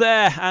pause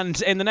there, and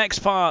in the next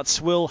part,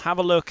 we'll have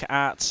a look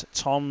at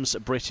Tom's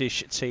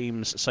British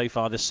teams so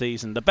far this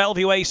season. The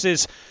Bellevue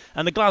Aces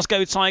and the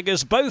Glasgow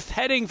Tigers, both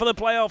heading for the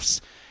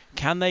playoffs.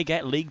 Can they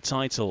get league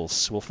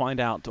titles? We'll find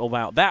out all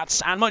about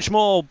that and much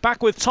more.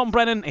 Back with Tom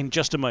Brennan in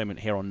just a moment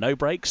here on No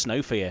Brakes,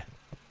 No Fear.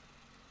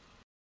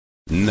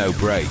 No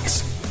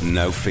Brakes,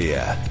 No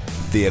Fear,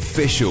 the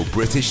official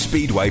British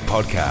Speedway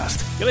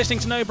podcast. You're listening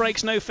to No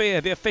Brakes, No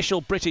Fear, the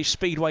official British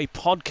Speedway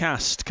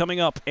podcast. Coming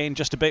up in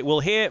just a bit, we'll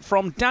hear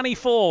from Danny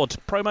Ford,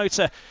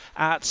 promoter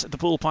at the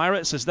Poole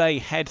Pirates, as they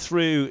head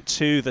through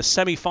to the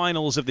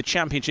semi-finals of the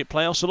Championship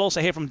playoffs. We'll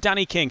also hear from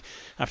Danny King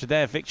after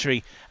their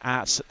victory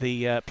at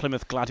the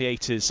Plymouth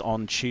Gladiators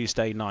on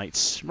Tuesday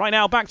night. Right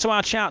now, back to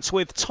our chat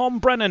with Tom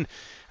Brennan,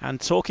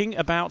 and talking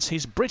about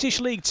his British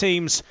League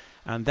teams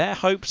and their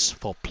hopes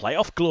for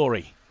playoff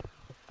glory.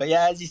 But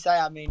yeah, as you say,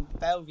 I mean,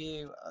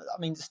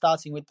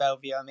 starting with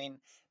Bellevue, I mean,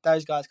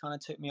 those guys kind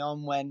of took me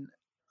on when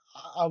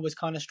I was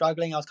kind of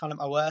struggling. I was kind of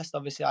at my worst.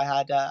 Obviously, I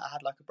had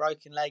like a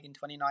broken leg in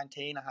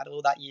 2019. I had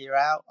all that year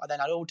out. I then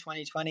had all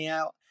 2020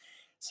 out.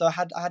 So I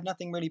had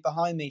nothing really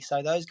behind me.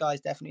 So those guys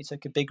definitely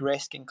took a big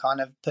risk in kind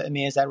of putting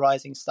me as their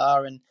rising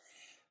star and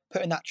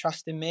putting that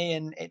trust in me.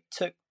 And it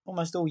took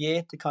almost all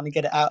year to kind of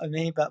get it out of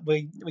me, but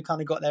we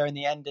kind of got there in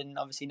the end. And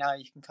obviously now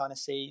you can kind of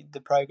see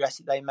the progress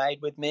that they made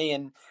with me.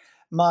 And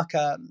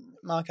Marco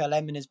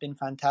Lemon has been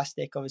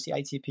fantastic. Obviously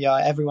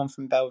ATPI, everyone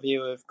from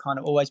Bellevue have kind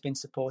of always been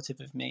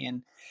supportive of me,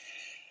 and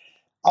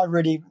I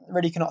really,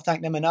 really cannot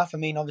thank them enough. I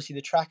mean, obviously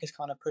the track has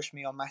kind of pushed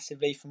me on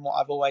massively from what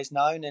I've always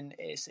known, and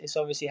it's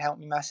obviously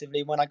helped me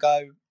massively when I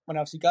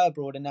obviously go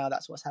abroad, and now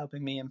that's what's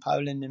helping me in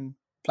Poland and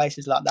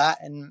places like that.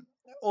 And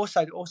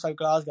also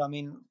Glasgow, I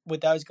mean,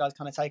 with those guys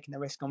kind of taking the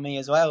risk on me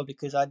as well,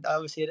 because I'd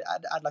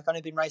like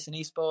only been racing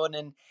Eastbourne,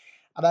 and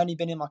I've only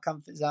been in my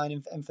comfort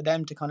zone, and for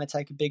them to kind of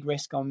take a big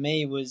risk on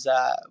me was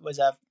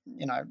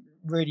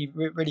really,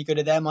 really good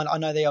of them. I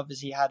know they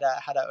obviously had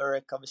a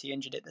Urich obviously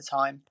injured at the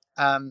time,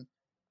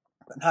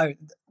 but no,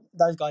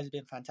 those guys have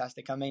been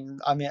fantastic. I mean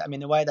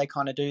the way they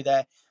kind of do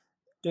their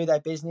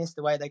business,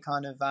 the way they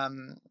kind of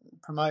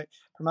promote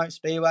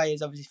Speedway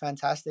is obviously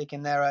fantastic,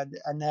 and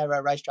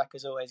their racetrack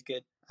is always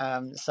good.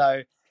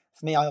 So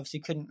for me, I obviously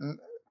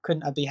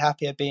couldn't be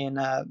happier being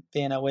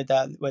with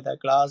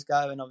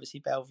Glasgow and obviously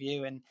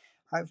Bellevue, and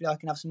hopefully I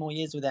can have some more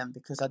years with them,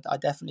 because I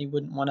definitely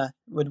wouldn't want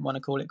to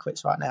call it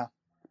quits right now.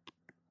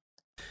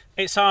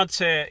 It's hard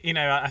to,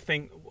 I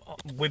think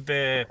with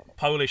the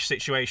Polish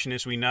situation,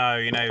 as we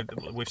know,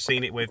 we've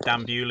seen it with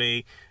Dan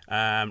Bewley,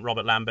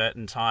 Robert Lambert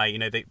and Ty,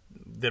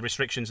 the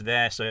restrictions are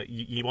there. So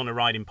you want to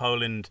ride in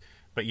Poland,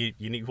 but you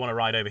want to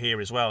ride over here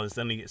as well. There's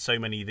only so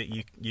many that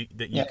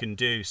you can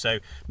do. So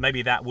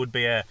maybe that would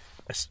be a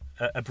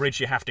bridge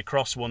you have to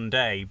cross one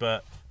day.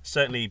 But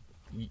certainly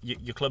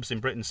your clubs in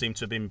Britain seem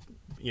to have been,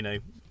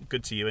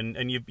 good to you,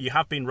 and you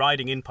have been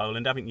riding in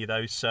Poland, haven't you?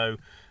 Though, so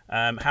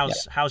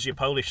how's your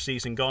Polish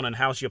season gone, and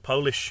how's your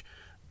Polish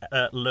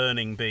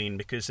learning been?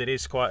 Because it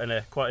is quite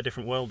a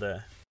different world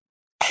there.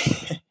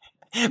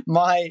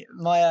 My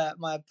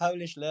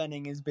Polish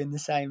learning has been the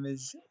same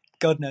as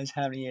God knows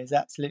how many years.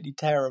 Absolutely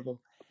terrible.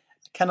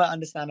 I cannot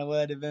understand a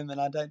word of him,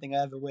 and I don't think I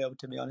ever will,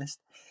 to be honest.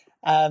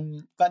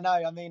 But no,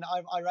 I mean,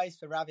 I raced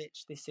for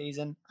Ravitch this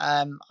season.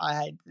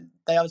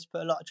 They always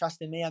put a lot of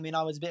trust in me. I mean,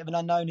 I was a bit of an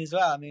unknown as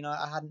well. I mean,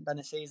 I hadn't done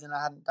a season.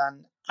 I hadn't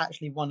done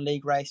actually one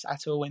league race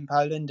at all in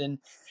Poland. And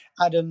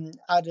Adam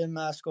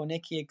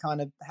Skornicki had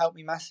kind of helped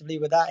me massively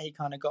with that. He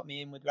kind of got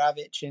me in with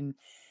Ravitch, and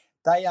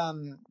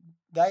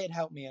they had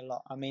helped me a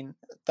lot. I mean,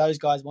 those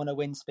guys want to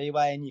win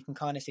Speedway, and you can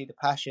kind of see the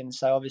passion.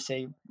 So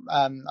obviously,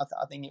 I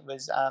think it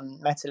was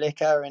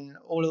Metallica and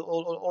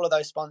all of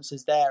those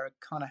sponsors there have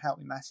kind of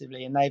helped me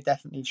massively, and they've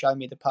definitely shown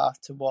me the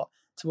path to what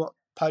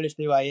Polish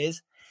Speedway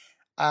is.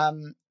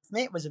 For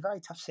me, it was a very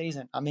tough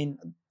season. I mean,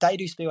 they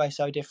do Speedway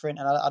so different,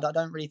 and I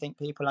don't really think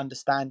people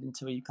understand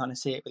until you kind of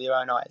see it with your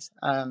own eyes.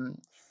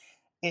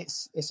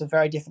 It's a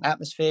very different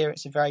atmosphere.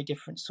 It's a very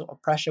different sort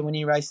of pressure when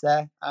you race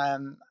there.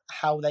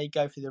 How they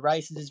go through the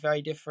races is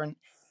very different,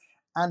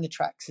 and the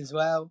tracks as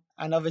well.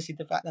 And obviously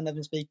the fact that none of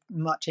them speak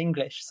much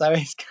English, so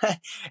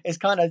it's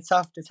kind of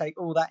tough to take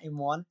all that in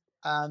one.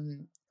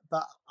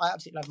 But I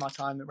absolutely love my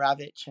time at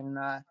Ravitch, and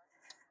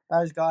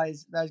those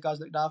guys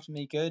looked after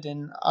me good,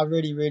 and I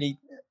really.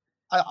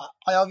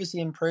 I obviously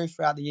improved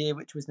throughout the year,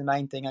 which was the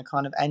main thing. I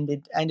kind of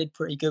ended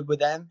pretty good with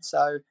them,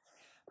 so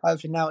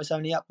hopefully now it's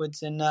only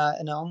upwards and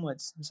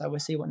onwards. So we'll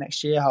see what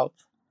next year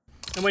holds.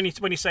 And when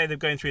you say they're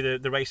going through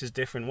the races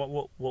different,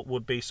 what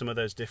would be some of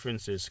those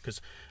differences?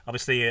 Because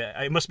obviously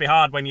it must be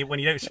hard when you're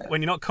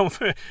not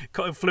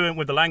fluent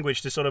with the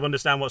language to sort of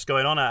understand what's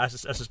going on. I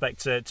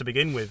suspect to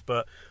begin with.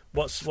 But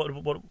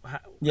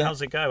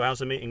how's it go? How's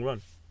the meeting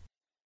run?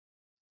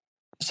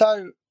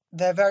 So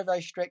they're very,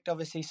 very strict,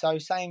 obviously. So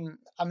same.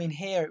 I mean,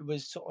 here it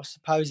was sort of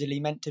supposedly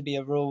meant to be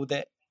a rule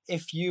that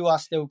if you are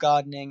still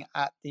gardening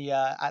at the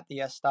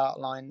start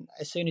line,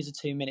 as soon as the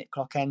 2-minute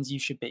clock ends, you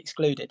should be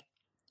excluded.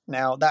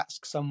 Now that's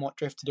somewhat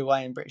drifted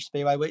away in British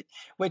Speedway,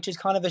 which is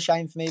kind of a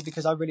shame for me,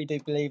 because I really do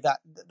believe that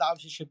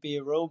obviously should be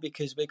a rule,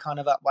 because we're kind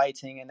of up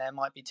waiting and there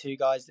might be two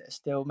guys that are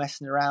still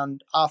messing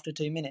around after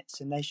 2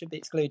 minutes and they should be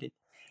excluded.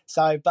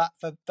 So, but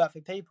for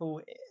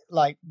people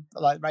like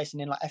racing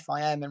in like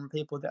FIM and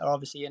people that are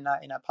obviously in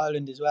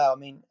Poland as well, I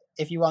mean,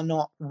 if you are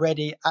not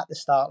ready at the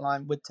start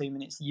line with 2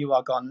 minutes, you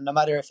are gone. No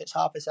matter if it's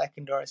half a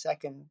second or a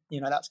second,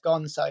 that's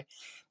gone. So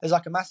there's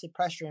like a massive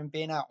pressure in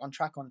being out on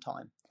track on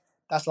time.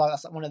 That's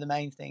one of the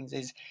main things,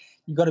 is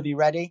you've got to be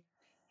ready.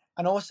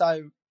 And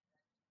also,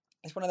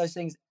 it's one of those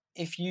things,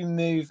 if you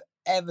move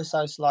ever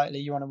so slightly,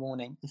 you're on a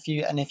warning. If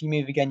you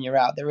move again, you're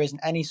out. There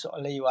isn't any sort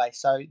of leeway.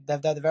 So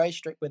they're very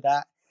strict with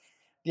that.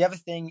 The other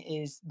thing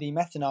is the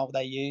methanol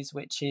they use,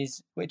 which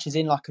is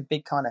in like a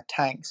big kind of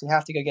tank. So you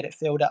have to go get it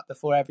filled up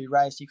before every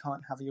race. You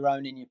can't have your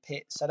own in your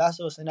pit. So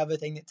that's also another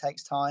thing that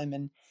takes time.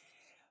 And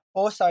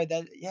also,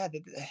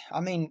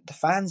 the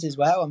fans as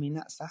well. I mean,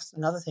 that's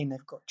another thing.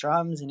 They've got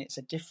drums, and it's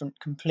a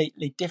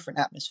completely different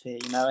atmosphere,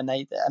 and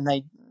they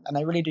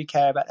really do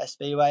care about their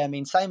Speedway. I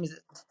mean, same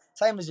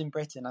as in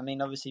Britain. I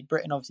mean, obviously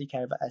Britain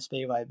care about their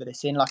Speedway, but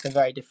it's in like a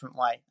very different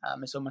way.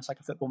 It's almost like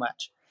a football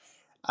match.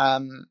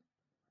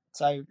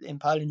 So in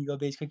Poland, you've got to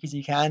be as quick as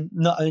you can,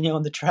 not only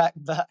on the track,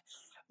 but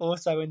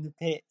also in the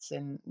pits,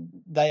 and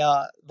they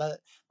are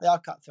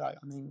cutthroat.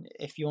 I mean,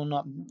 if you're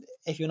not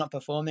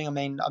performing, I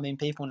mean,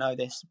 people know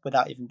this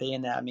without even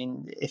being there. I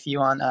mean, if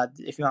you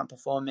aren't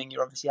performing,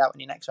 you're obviously out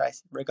in your next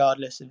race,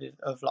 regardless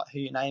of like who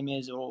your name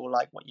is or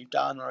like what you've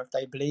done or if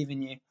they believe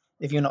in you.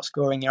 If you're not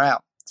scoring, you're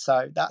out.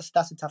 So that's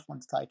a tough one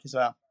to take as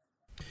well.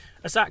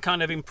 Has that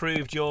kind of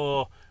improved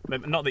your,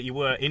 not that you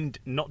were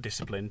not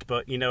disciplined,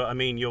 but I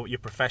mean, your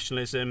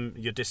professionalism,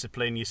 your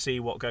discipline? You see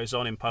what goes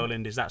on in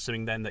Poland. Is that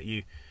something then that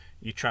you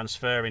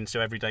transfer into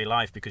everyday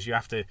life, because you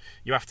have to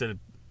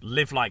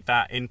live like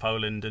that in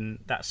Poland, and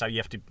that's how you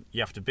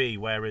have to be?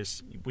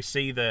 Whereas we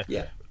see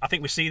I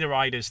think we see the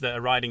riders that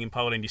are riding in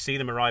Poland. You see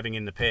them arriving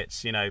in the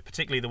pits,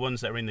 particularly the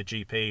ones that are in the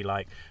GP,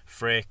 like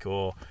Frick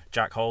or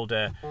Jack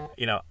Holder.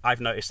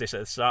 I've noticed this at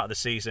the start of the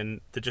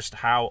season, just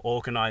how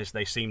organised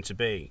they seem to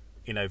be.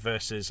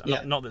 Versus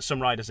not that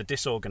some riders are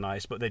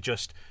disorganised, but they're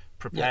just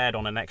prepared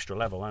on an extra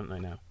level, aren't they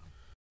now?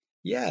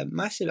 Yeah,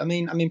 massive. I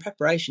mean,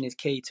 preparation is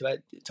key to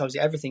obviously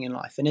everything in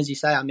life. And as you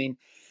say, I mean,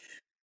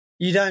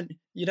 you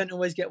don't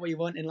always get what you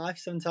want in life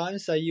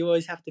sometimes, so you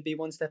always have to be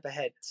one step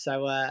ahead.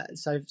 So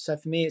for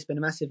me, it's been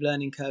a massive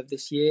learning curve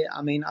this year.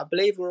 I mean, I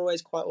believe we're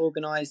always quite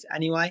organised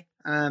anyway.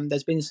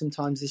 There's been some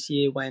times this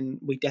year when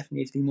we definitely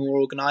need to be more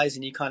organised,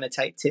 and you kind of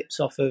take tips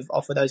off of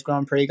those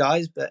Grand Prix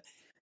guys. But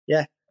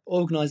yeah,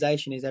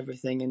 organisation is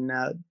everything, and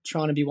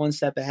trying to be one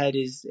step ahead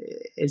is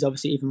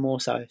obviously even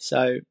more so.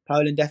 So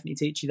Poland definitely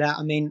teaches you that.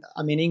 I mean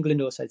England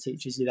also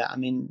teaches you that. I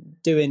mean,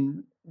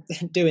 doing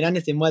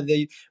anything,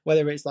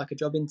 whether it's like a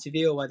job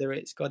interview or whether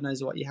it's God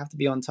knows what, you have to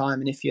be on time,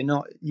 and if you're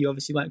not, you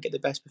obviously won't get the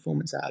best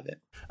performance out of it.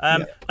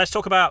 Let's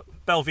talk about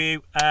Bellevue.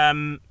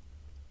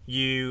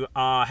 You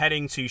are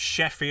heading to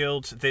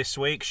Sheffield this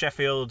week.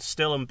 Sheffield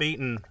still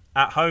unbeaten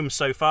at home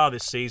so far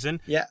this season.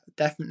 Yeah,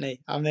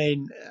 definitely. I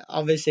mean,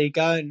 obviously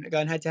going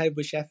head to head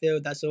with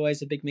Sheffield, that's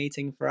always a big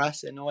meeting for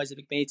us, and always a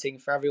big meeting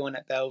for everyone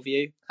at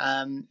Bellevue.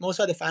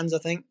 Also the fans, I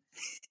think.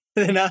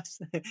 than us.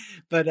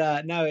 But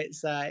no,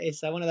 it's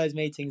one of those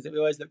meetings that we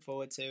always look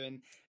forward to,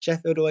 and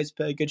Sheffield always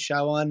put a good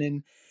show on.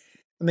 And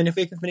I mean, if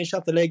we can finish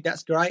off the league,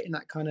 that's great, and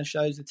that kind of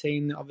shows the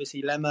team that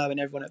obviously Lemo and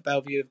everyone at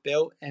Bellevue have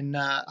built, and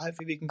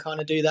hopefully we can kind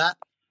of do that.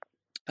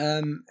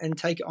 And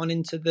take it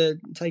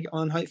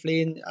on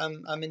hopefully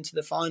into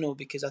the final,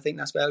 because I think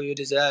that's where we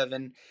deserve,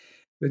 and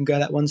we can go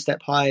that one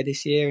step higher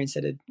this year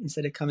instead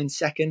of coming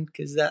second,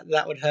 because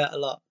that would hurt a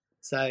lot.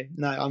 So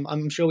no,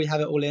 I'm sure we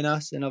have it all in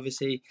us, and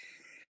obviously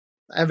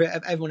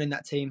everyone in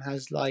that team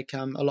has like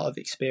a lot of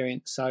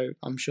experience, so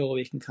I'm sure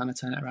we can kind of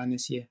turn it around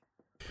this year.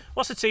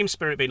 What's the team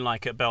spirit been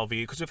like at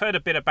Bellevue? Because we've heard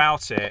a bit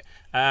about it.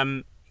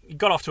 You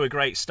got off to a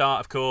great start,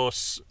 of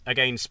course,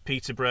 against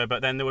Peterborough,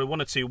 but then there were one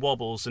or two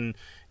wobbles and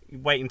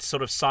waiting to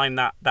sort of sign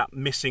that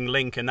missing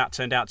link, and that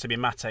turned out to be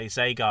Mate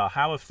Zagar.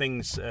 How have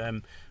things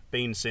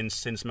been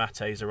since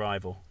Mate's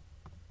arrival?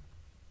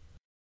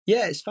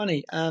 Yeah, it's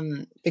funny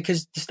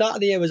because the start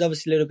of the year was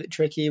obviously a little bit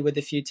tricky with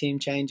a few team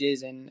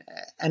changes and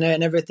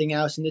everything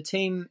else, and the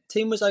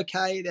team was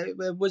okay.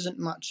 There wasn't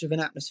much of an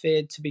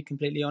atmosphere, to be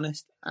completely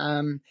honest.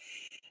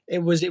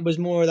 It was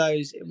more of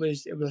those. It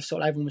was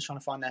sort of everyone was trying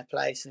to find their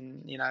place,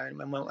 and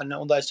and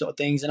all those sort of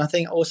things. And I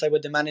think also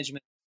with the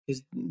management,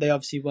 because they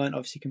obviously weren't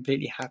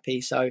completely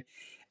happy. So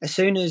as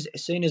soon as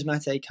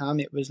Mate came,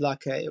 it was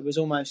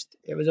almost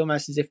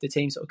as if the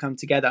team sort of come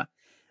together.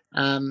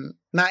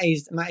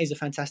 Mate's a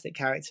fantastic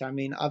character. I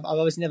mean, I've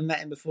obviously never met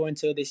him before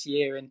until this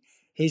year, and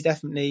he's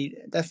definitely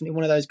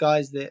one of those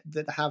guys that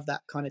have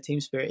that kind of team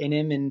spirit in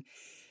him. And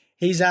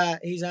he's a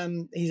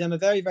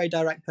very, very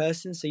direct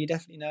person, so you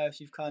definitely know if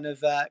you've kind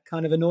of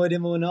annoyed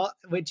him or not,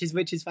 which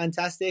is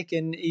fantastic.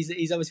 And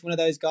he's obviously one of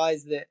those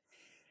guys that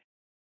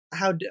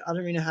I don't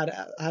really know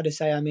how to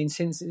say. I mean,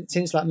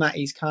 since like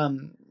Matty's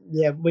come,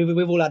 yeah,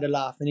 we've all had a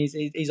laugh, and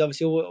he's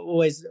obviously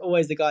always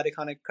the guy to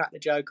kind of crack the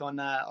joke on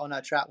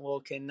our track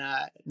walk. And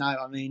no,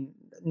 I mean,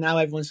 now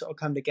everyone's sort of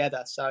come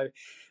together. So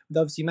with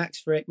obviously Max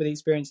Frick, with the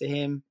experience of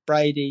him,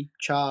 Brady,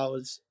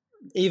 Charles,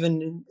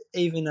 even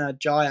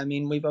Jai. I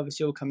mean, we've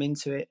obviously all come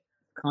into it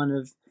kind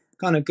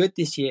of good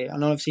this year,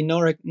 and obviously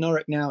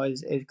Norrick now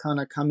is kind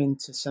of come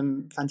into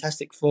some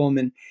fantastic form,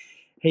 and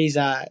he's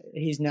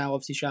now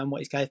obviously showing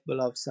what he's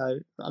capable of. So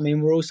I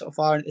mean, we're all sort of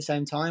firing at the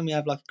same time. We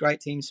have like a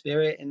great team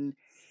spirit, and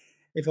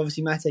if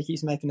obviously Mate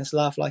keeps making us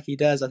laugh like he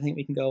does, I think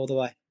we can go all the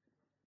way.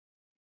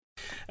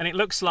 And it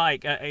looks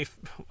like, if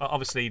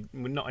obviously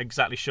we're not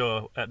exactly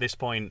sure at this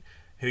point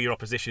who your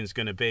opposition is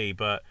going to be,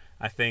 but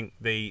I think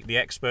the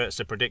experts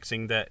are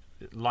predicting that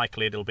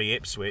likely it'll be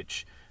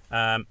Ipswich,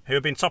 who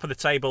have been top of the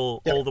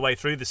table all the way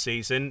through the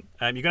season.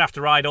 You're going to have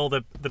to ride all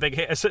the big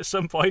hitters at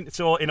some point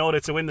in order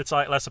to win the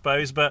title, I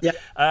suppose. But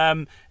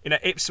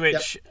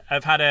Ipswich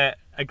have had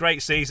a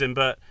great season,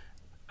 but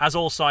as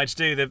all sides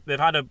do, they've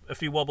had a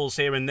few wobbles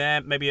here and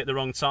there, maybe at the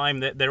wrong time.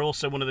 They're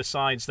also one of the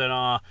sides that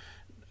are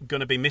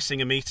going to be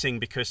missing a meeting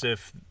because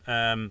of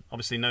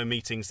obviously no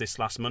meetings this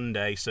last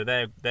Monday. So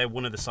they're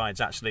one of the sides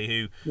actually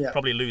who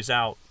probably lose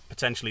out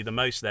potentially the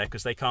most there,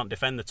 because they can't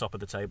defend the top of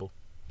the table.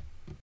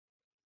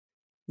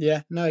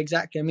 Yeah, no,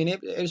 exactly. I mean,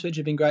 Ipswich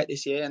have been great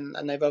this year, and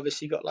they've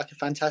obviously got like a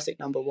fantastic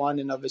number one,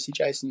 and obviously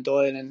Jason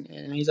Doyle,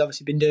 and he's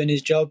obviously been doing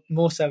his job,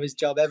 more so his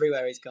job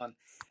everywhere he's gone.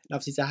 And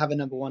obviously to have a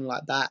number one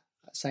like that,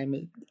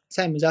 same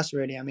as us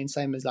really. I mean,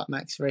 same as like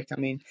Max Frick. I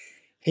mean,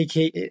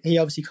 he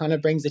obviously kind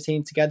of brings the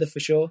team together for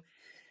sure.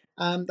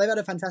 They've had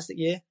a fantastic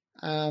year,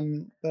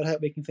 but I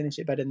hope we can finish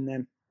it better than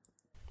them.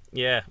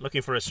 Yeah,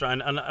 looking for a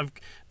strand, and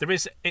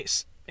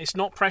it's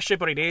not pressure,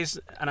 but it is,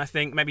 and I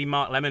think maybe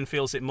Mark Lemon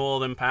feels it more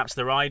than perhaps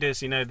the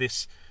riders. You know,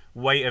 this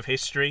weight of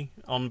history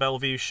on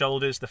Bellevue's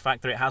shoulders, the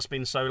fact that it has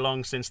been so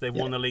long since they've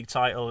won the league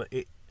title.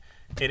 It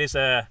is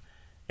that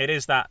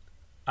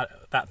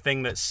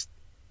thing that's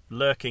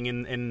lurking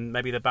in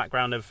maybe the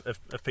background of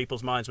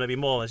people's minds, maybe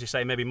more, as you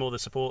say, maybe more the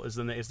supporters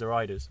than it is the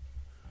riders.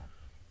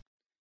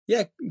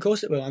 Yeah, of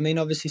course it will. I mean,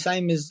 obviously, I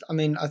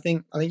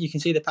think you can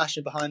see the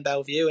passion behind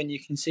Bellevue, and you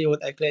can see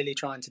what they're clearly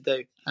trying to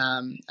do.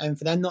 And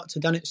for them not to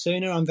have done it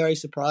sooner, I'm very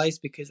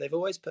surprised, because they've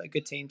always put a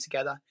good team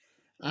together.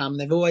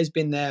 They've always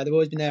been there. They've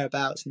always been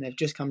thereabouts, and they've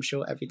just come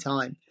short every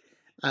time.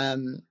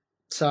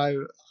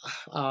 So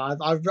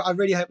I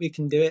really hope we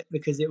can do it,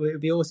 because it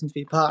would be awesome to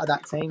be part of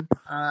that team.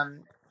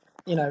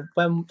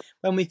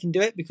 When we can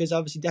do it, because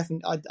obviously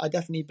I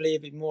definitely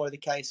believe it's more of the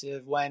case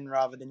of when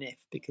rather than if,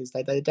 because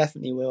they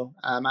definitely will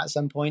at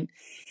some point.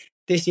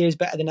 This year is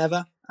better than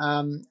ever.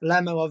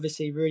 Lemo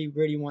obviously really,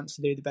 really wants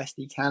to do the best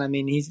he can. I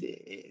mean,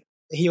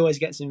 he always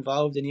gets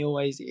involved, and he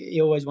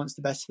always wants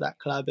the best for that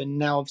club. And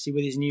now obviously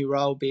with his new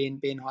role being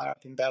higher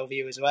up in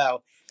Bellevue as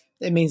well,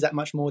 it means that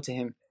much more to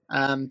him.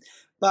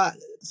 But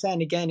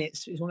saying again,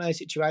 it's one of those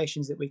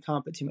situations that we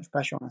can't put too much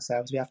pressure on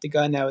ourselves. We have to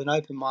go in there with an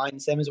open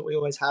mind, same as what we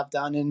always have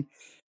done, and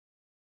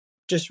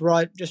just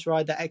ride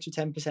that extra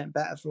 10%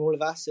 better for all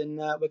of us, and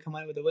we'll come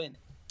away with a win.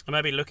 I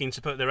may be looking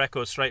to put the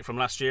record straight from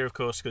last year, of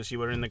course, because you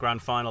were in the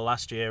grand final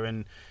last year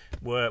and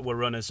were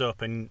runners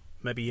up, and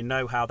maybe you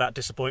know how that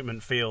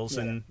disappointment feels,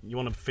 and you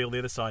want to feel the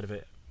other side of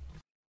it.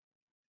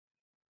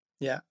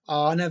 Yeah,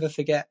 I'll never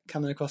forget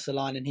coming across the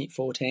line in Heat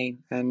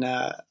 14, and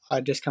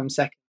I just come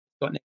second,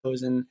 Scott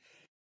Nichols, and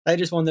they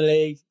just won the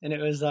league, and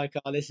it was like,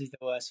 oh, this is the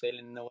worst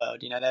feeling in the world.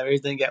 You know, there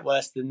doesn't get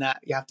worse than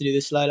that. You have to do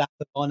the slow lap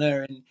of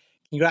honour and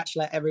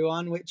congratulate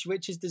everyone, which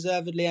is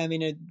deservedly. I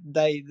mean,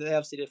 they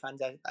obviously did a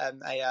fantastic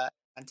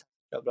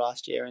job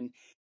last year, and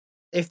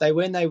if they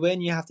win, they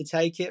win. You have to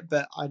take it,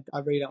 but I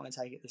really don't want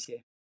to take it this year.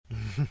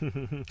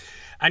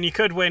 And you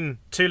could win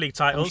 2 league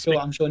titles.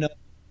 I'm sure no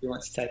one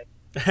wants to take it.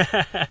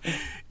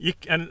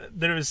 And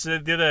there is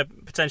the other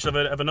potential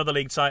of another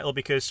league title,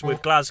 because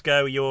with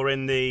Glasgow you're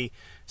in the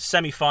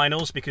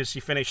semi-finals because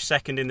you finished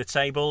second in the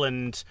table,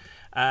 and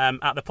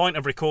at the point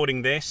of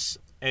recording this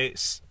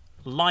it's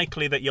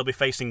likely that you'll be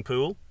facing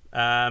Poole.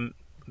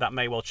 That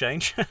may well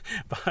change,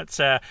 but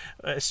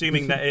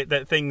assuming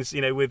that things,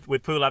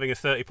 with Poole having a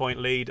 30-point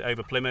lead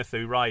over Plymouth,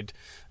 who ride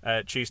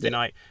Tuesday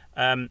night,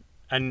 and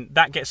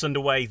that gets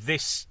underway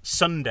this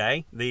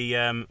Sunday,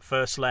 the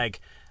first leg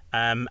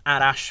at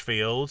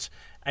Ashfield.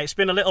 It's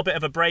been a little bit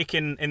of a break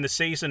in the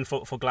season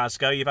for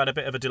Glasgow. You've had a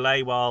bit of a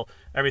delay while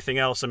everything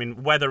else,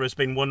 weather has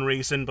been one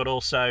reason, but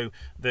also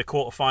the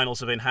quarterfinals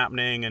have been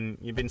happening and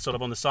you've been sort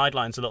of on the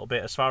sidelines a little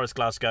bit as far as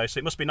Glasgow. So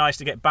it must be nice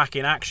to get back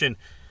in action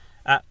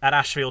at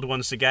Ashfield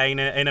once again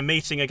in a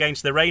meeting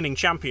against the reigning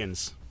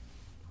champions.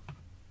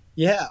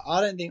 Yeah,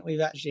 I don't think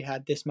we've actually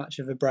had this much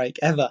of a break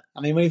ever.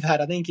 We've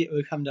had, I think it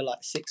would come to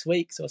like 6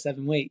 weeks or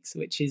 7 weeks,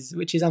 which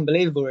is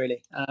unbelievable,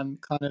 really.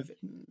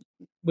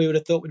 We would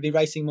have thought we'd be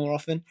racing more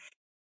often.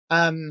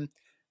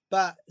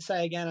 But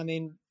say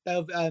again,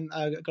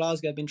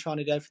 Glasgow have been trying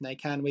to do everything they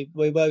can. We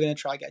were going to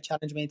try to get a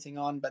challenge meeting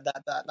on, but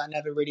that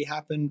never really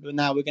happened. But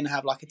now we're going to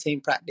have like a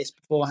team practice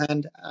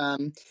beforehand.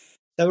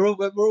 So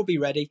we'll all be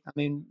ready.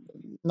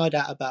 No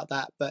doubt about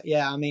that. But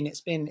yeah,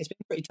 it's been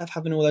pretty tough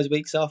having all those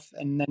weeks off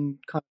and then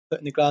kind of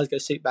putting the Glasgow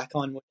suit back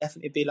on will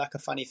definitely be like a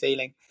funny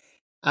feeling.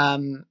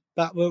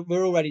 But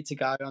we're all ready to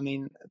go.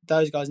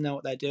 Those guys know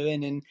what they're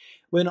doing, and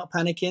we're not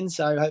panicking.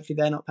 So hopefully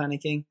they're not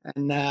panicking,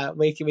 and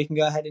we can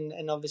go ahead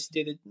and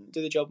obviously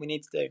do the job we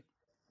need to do.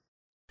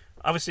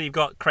 Obviously, you've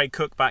got Craig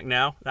Cook back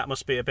now. That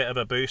must be a bit of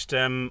a boost.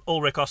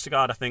 Ulrich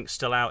Ostergaard, I think,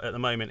 still out at the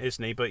moment,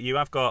 isn't he? But you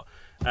have got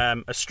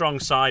a strong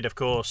side, of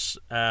course,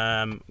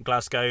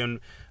 Glasgow. And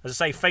as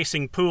I say,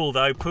 facing Poole,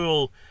 though.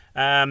 Poole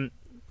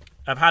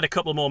have had a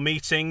couple more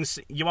meetings.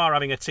 You are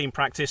having a team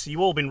practice. You've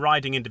all been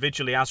riding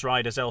individually as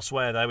riders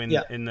elsewhere, though, in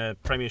the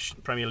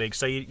Premier League.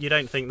 So you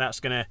don't think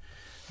that's going to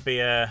be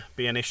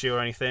an issue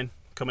or anything,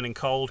 coming in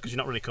cold? Because you're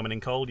not really coming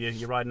in cold.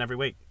 You're riding every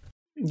week.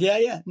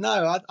 Yeah.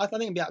 No, I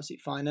think it'd be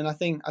absolutely fine. And I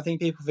think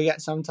people forget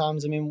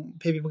sometimes.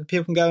 People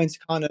can go into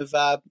kind of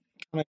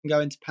go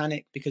into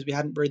panic because we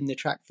hadn't ridden the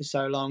track for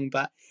so long,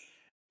 but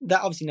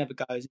that obviously never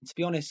goes. And to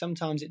be honest,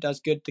 sometimes it does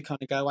good to kind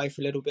of go away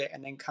for a little bit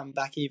and then come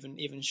back even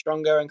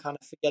stronger and kind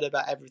of forget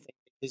about everything,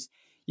 because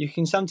you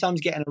can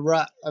sometimes get in a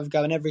rut of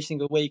going every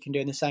single week and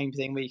doing the same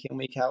thing week in,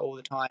 week out all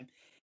the time.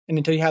 And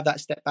until you have that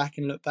step back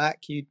and look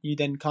back, you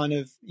then kind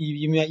of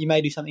you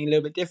may do something a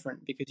little bit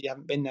different because you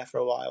haven't been there for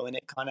a while, and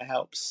it kind of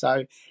helps.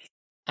 So,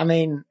 I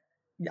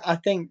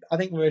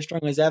think we're as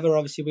strong as ever.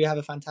 Obviously, we have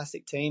a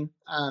fantastic team.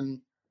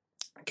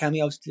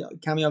 Cami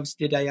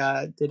obviously did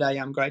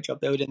a great job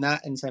building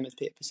that, and same as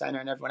Peter Pisano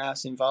and everyone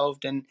else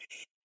involved. And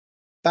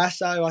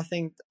Basso, I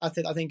think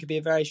could be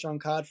a very strong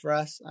card for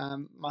us.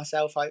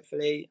 Myself,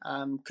 hopefully.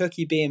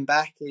 Cookie being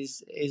back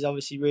is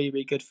obviously really,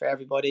 really good for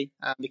everybody.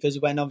 Because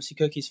when obviously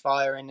Cookie's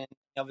firing and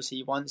obviously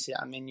he wants it.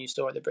 You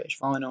saw at the British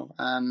final.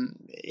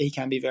 He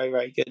can be very,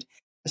 very good,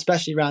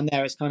 especially around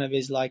there. It's kind of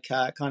his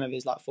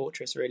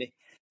fortress, really.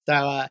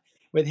 So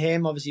with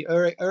him, obviously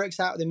Ulrich's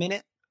out at the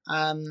minute.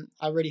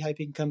 I really hope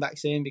he can come back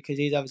soon because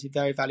he's obviously a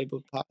very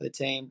valuable part of the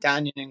team.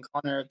 Daniel and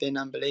Connor have been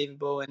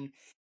unbelievable, and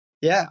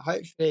yeah,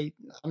 hopefully.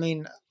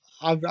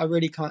 I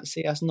really can't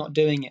see us not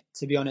doing it,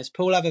 to be honest.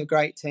 Poole have a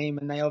great team,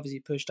 and they obviously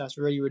pushed us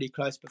really, really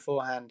close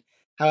beforehand.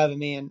 However,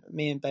 me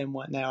and Ben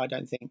weren't there, I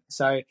don't think.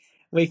 So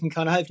we can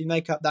kind of hopefully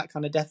make up that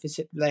kind of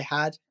deficit that they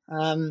had.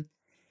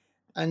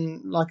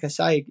 And like I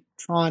say,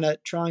 try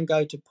and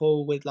go to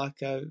Poole with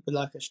like a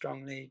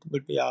strong lead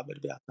would be our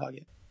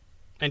target.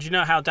 And do you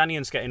know how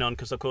Daniel's getting on?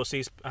 Because of course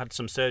he's had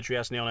some surgery,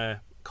 hasn't he, on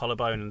a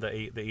collarbone that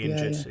he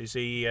injured. Yeah. Is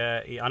he?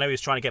 I know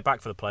he's trying to get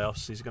back for the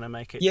playoffs. He's going to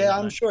make it. Yeah,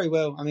 I'm sure he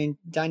will.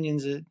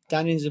 Daniel's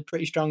a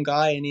pretty strong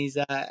guy, and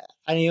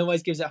he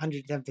always gives it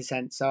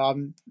 110%. So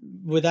I'm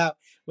without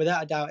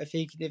a doubt, if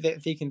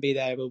he can be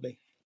there, he will be.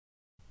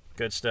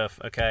 Good stuff.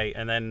 Okay,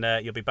 and then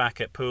you'll be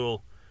back at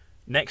Poole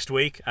next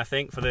week, I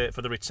think, for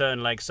the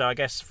return leg. So I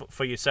guess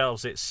for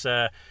yourselves, it's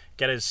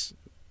get as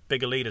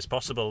big a lead as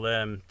possible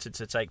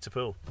to take to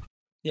Poole.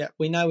 Yeah,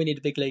 we know we need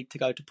a big lead to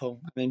go to Poole.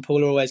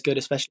 Poole are always good,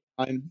 especially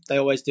at home. They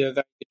always do a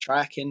very good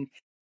track, and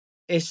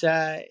it's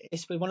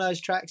one of those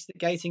tracks that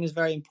gating is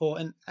very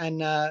important, and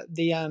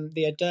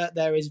the dirt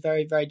there is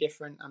very, very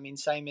different.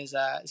 Same as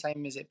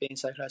it being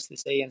so close to the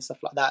sea and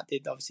stuff like that.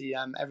 Obviously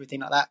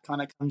everything like that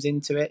kind of comes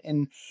into it,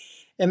 and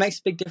it makes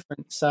a big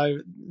difference.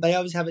 So they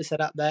obviously have it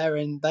set up there,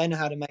 and they know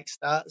how to make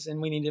starts,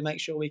 and we need to make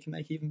sure we can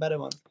make even better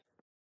ones.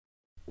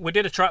 We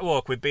did a track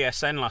walk with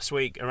BSN last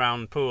week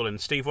around Poole,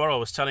 and Steve Worrell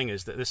was telling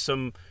us that there's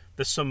some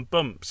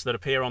bumps that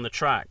appear on the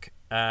track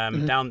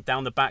down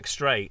the back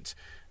straight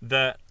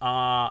that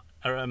are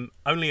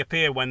only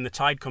appear when the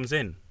tide comes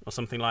in or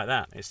something like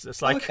that.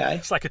 It's like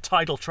it's like a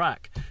tidal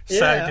track.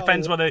 So it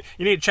depends whether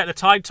you need to check the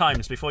tide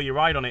times before you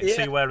ride on it and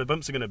see where the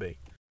bumps are going to be.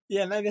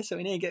 Yeah, maybe that's what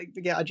we need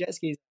to get our jet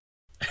skis.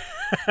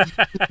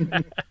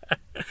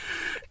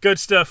 Good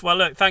stuff. Well,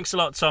 look, thanks a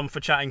lot, Tom, for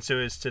chatting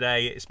to us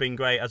today. It's been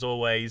great as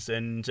always,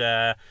 and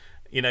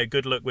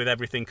good luck with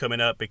everything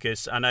coming up,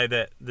 because I know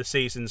that the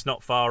season's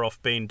not far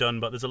off being done,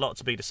 but there's a lot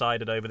to be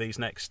decided over these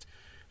next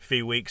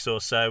few weeks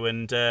or so,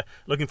 and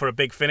looking for a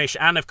big finish.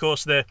 And of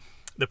course the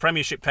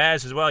Premiership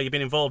pairs as well. You've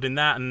been involved in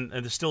that, and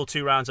there's still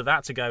 2 rounds of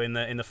that to go in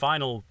the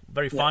final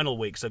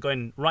week, so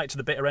going right to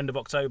the bitter end of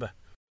October.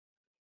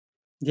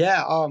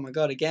 Yeah, oh my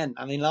God, again.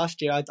 I mean, last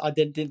year I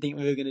didn't think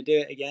we were going to do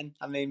it again.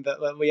 I mean,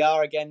 but we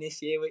are again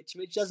this year, which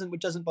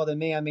doesn't bother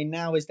me. I mean,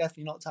 now is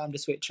definitely not time to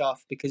switch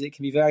off, because it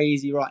can be very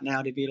easy right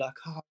now to be like,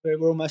 oh,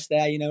 we're almost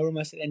there, we're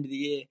almost at the end of the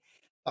year.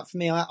 But for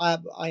me, I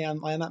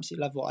am absolutely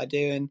love what I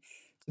do, and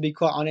to be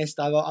quite honest,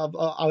 I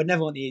would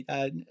never want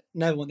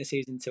the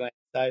season to end.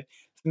 So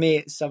for me,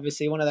 it's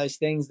obviously one of those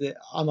things that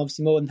I'm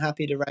obviously more than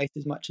happy to race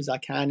as much as I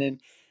can, and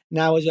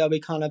now as well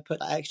we kind of put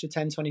that extra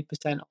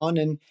 10-20% on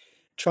and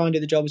try and do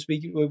the jobs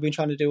we've been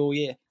trying to do all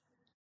year.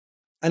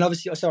 And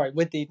obviously,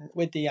 with the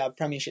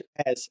Premiership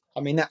pairs,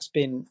 I mean that's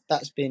been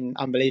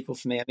unbelievable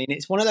for me. I mean,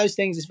 it's one of those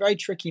things. It's a very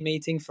tricky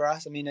meeting for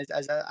us. I mean,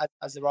 as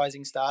the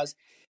Rising Stars,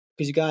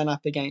 because you're going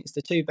up against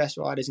the 2 best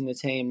riders in the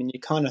team, and you're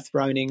kind of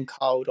thrown in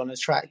cold on a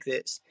track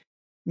that's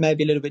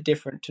maybe a little bit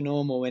different to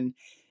normal, and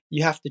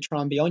you have to try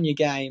and be on your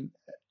game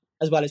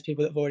as well as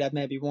people that have already had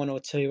maybe 1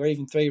 or 2 or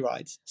even 3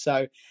 rides.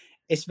 So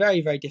it's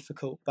very, very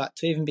difficult, but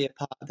to even be a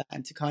part of that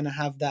and to kind of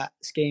have that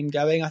scheme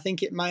going, I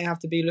think it may have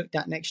to be looked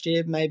at next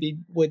year, maybe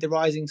with the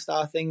Rising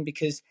Star thing,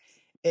 because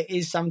it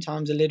is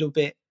sometimes a little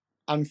bit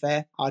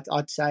unfair,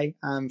 I'd say,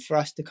 for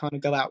us to kind of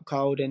go out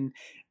cold, and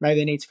maybe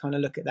they need to kind of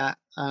look at that.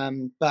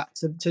 But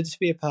to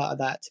be a part of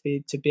that, to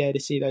be able to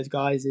see those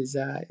guys is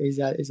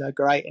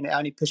great, and it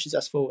only pushes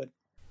us forward.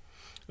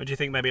 Would you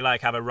think maybe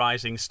like have a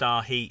Rising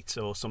Star heat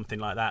or something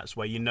like that, so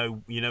where you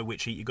know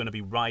which heat you're going to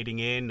be riding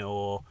in,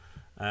 or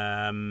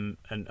and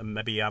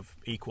maybe have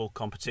equal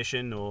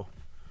competition? Or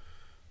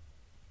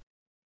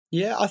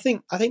yeah, I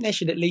think they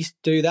should at least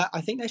do that. I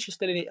think they should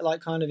still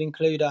kind of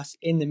include us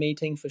in the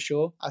meeting for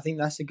sure. I think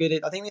that's good,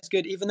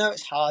 even though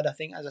it's hard. I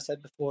think, as I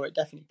said before, it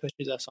definitely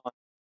pushes us on.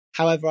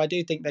 However, I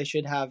do think they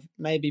should have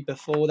maybe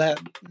before that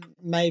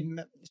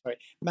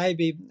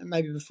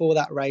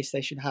race, they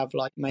should have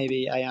like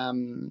maybe a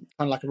kind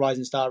of like a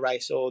Rising Star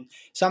race, or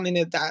something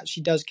that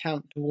actually does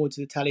count towards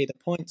the tally of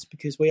the points,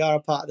 because we are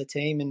a part of the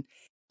team. And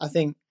I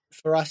think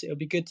for us, it would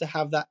be good to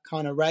have that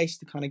kind of race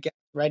to kind of get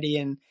ready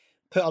and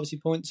put obviously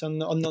points on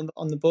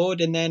the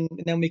board, and then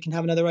we can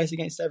have another race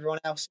against everyone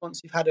else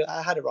once we've had a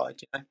ride.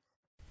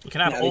 You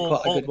can have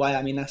quite a good way.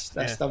 I mean,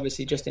 that's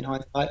obviously just in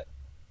hindsight.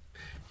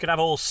 Could have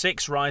all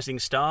 6 Rising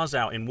Stars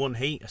out in one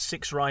heat, a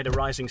 6-rider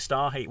Rising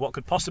Star heat. What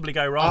could possibly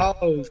go wrong?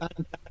 Oh,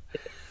 fantastic.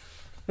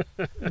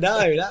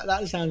 No,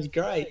 that sounds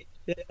great.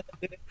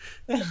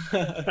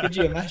 Could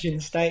you imagine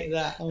the state of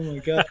that? Oh my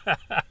God.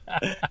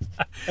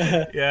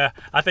 Yeah,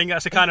 I think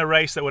that's the kind of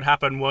race that would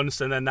happen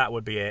once, and then that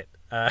would be it.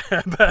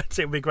 But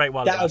it would be great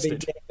while it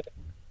lasted.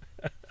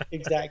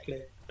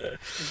 Exactly.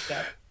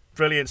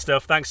 Brilliant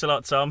stuff. Thanks a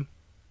lot, Tom.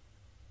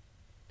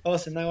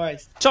 Awesome, no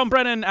worries. Tom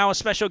Brennan, our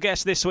special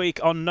guest this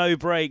week on No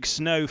Brakes,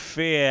 No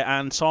Fear,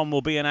 and Tom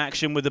will be in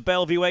action with the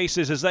Bellevue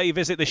Aces as they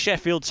visit the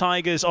Sheffield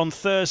Tigers on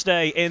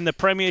Thursday in the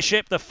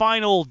Premiership. The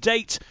final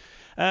date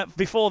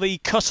before the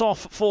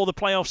cut-off for the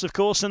playoffs, of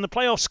course, and the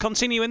playoffs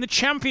continue in the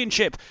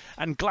Championship,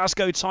 and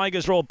Glasgow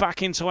Tigers roll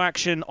back into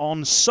action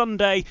on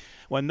Sunday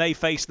when they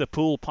face the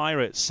Poole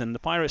Pirates, and the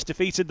Pirates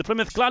defeated the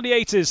Plymouth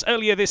Gladiators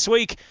earlier this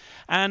week,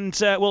 and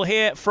we'll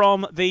hear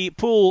from the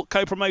Poole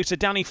co-promoter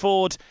Danny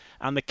Ford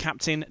and the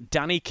captain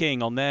Danny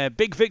King on their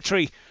big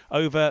victory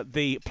over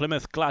the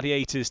Plymouth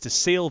Gladiators to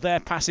seal their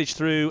passage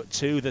through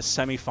to the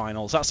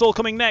semi-finals. That's all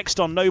coming next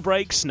on No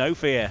Brakes, No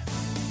Fear.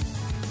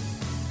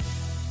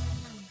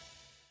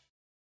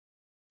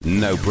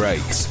 No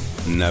Brakes,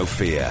 No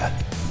Fear,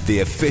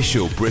 the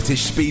official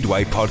British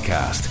Speedway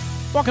podcast.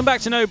 Welcome back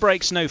to No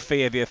Brakes, No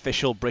Fear, the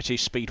official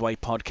British Speedway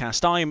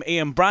podcast. I'm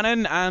Ian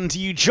Brannan, and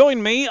you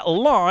join me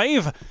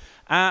live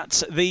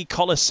at the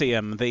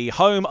Coliseum, the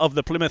home of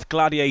the Plymouth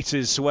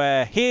Gladiators,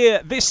 where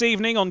here this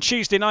evening on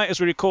Tuesday night as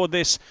we record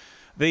this,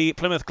 the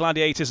Plymouth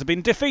Gladiators have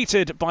been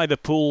defeated by the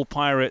Poole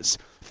Pirates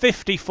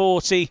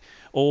 50-40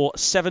 or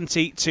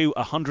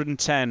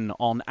 70-110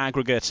 on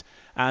aggregate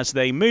as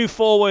they move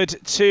forward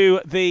to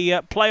the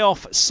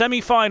playoff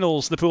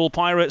semi-finals, the Poole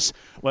Pirates,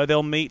 where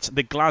they'll meet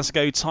the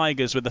Glasgow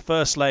Tigers with the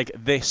first leg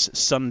this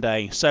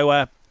Sunday.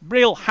 So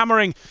real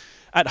hammering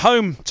at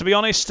home, to be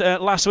honest.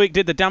 Last week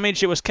did the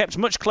damage. It was kept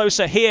much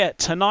closer here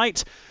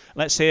tonight.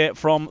 let's hear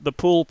from the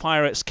Poole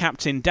Pirates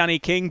captain Danny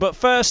King. But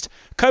first,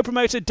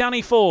 co-promoter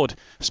Danny Ford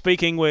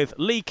speaking with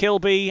Lee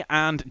Kilby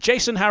and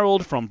Jason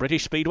Harold from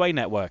British Speedway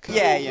Network.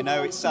 Yeah,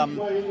 it's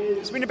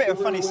been a bit of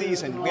a funny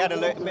season. We had a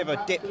bit of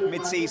a dip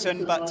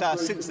mid-season, but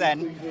since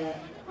then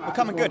we're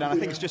coming good, and I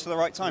think it's just at the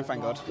right time,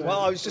 thank God.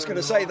 Well, I was just going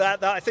to say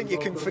that I think you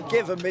can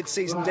forgive a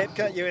mid-season dip,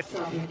 can't you?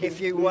 If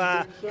you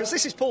because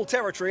this is Poole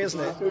territory, isn't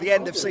it? The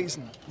end of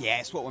season. Yeah,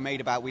 it's what we're made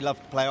about. We love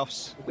the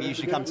playoffs. We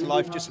usually come to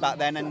life just about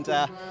then, and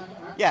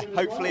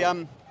hopefully,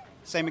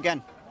 same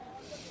again.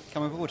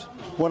 Coming forward.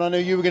 When I knew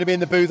you were going to be in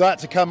the booth, I had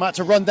to come out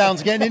to run down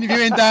to get an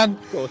interview in, Dan.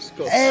 Of course.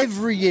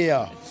 Every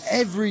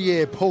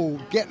year, Poole,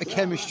 get the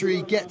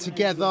chemistry, get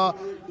together,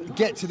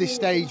 get to this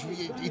stage.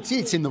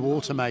 It's in the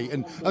water, mate.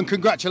 And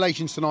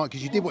congratulations tonight,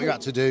 because you did what you had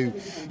to do.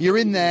 You're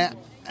in there,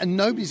 and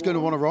nobody's going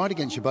to want to ride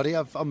against you, buddy.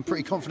 I'm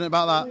pretty confident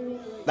about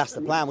that. That's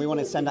the plan. We want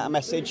to send out a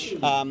message.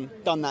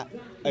 Done that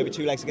over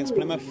 2 legs against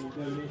Plymouth.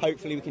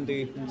 Hopefully we can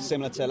do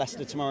similar to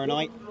Leicester tomorrow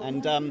night.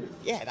 And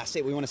that's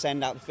it. We want to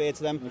send out the fear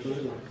to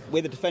them.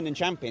 We're the defending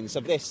champions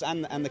of this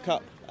and the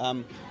Cup.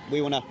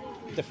 We want to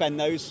defend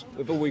those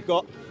with all we've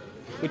got.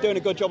 We're doing a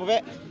good job of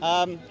it.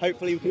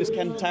 Hopefully we can just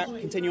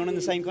continue on in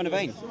the same kind of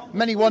vein.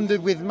 Many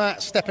wondered with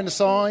Matt stepping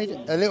aside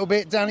a little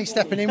bit, Danny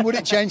stepping in, would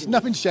it change?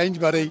 Nothing's changed,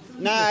 buddy.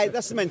 Nah,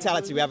 that's the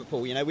mentality we have at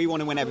Poole. We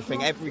want to win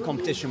everything. Every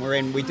competition we're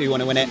in, we do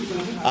want to win it.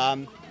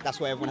 That's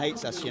why everyone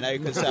hates us,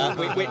 because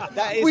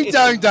we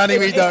don't, Danny.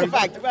 We don't. It's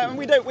the fact.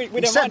 We don't.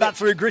 We said that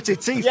through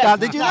gritted teeth, Dan.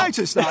 Did you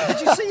notice that?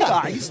 Did you see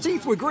that? His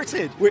teeth were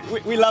gritted.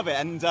 We love it,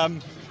 and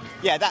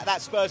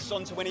that spurs us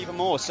on to win even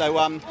more.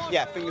 So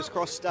fingers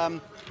crossed.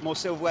 More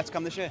silverware to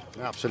come this year.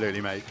 Absolutely,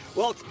 mate.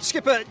 Well,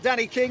 skipper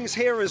Danny King's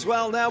here as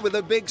well now with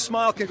a big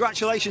smile.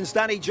 Congratulations,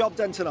 Danny. Job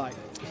done tonight.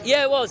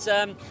 Yeah, it was.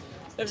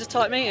 It was a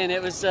tight meeting.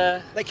 It was.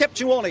 They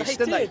kept you honest,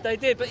 didn't they? They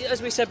did. But as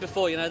we said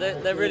before,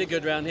 they're really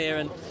good around here,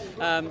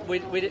 and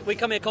we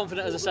come here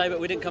confident, as I say,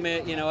 but we didn't come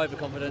here,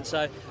 overconfident.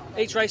 So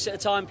each race at a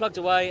time, plugged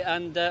away,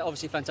 and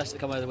obviously fantastic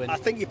to come away with the win. I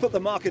think you put the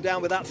marker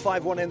down with that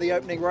 5-1 in the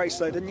opening race,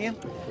 though, didn't you?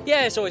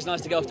 Yeah, it's always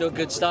nice to get off to a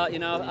good start.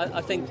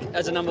 I think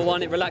as a number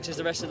one, it relaxes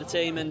the rest of the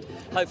team, and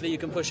hopefully you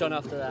can push on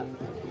after that.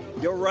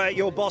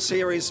 Your boss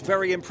here is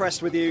very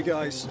impressed with you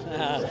guys.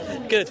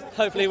 Good.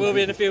 Hopefully we'll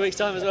be in a few weeks'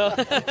 time as well.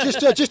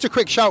 Just a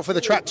quick shout for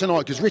the track tonight,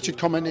 because Richard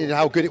commented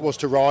how good it was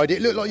to ride.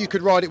 It looked like you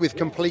could ride it with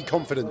complete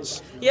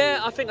confidence.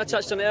 Yeah, I think I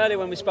touched on it earlier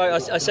when we spoke.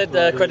 I said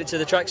credit to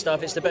the track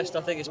staff. It's the best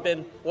I think it's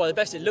been. Well, the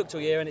best it looked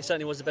all year, and it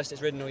certainly was the best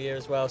it's ridden all year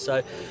as well.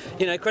 So,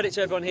 credit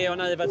to everyone here. I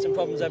know they've had some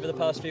problems over the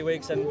past few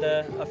weeks, and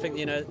I think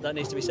that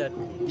needs to be said.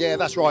 Yeah,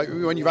 that's right.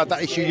 When you've had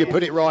that issue, you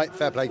put it right.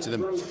 Fair play to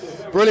them.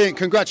 Brilliant.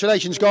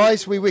 Congratulations,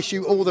 guys. We wish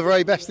you all the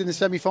very best in the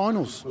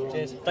semi-finals.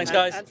 Cheers. Thanks,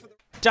 guys.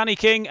 Danny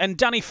King and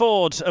Danny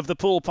Ford of the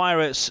Poole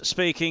Pirates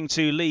speaking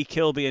to Lee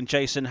Kilby and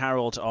Jason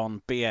Harold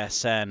on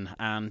BSN.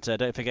 And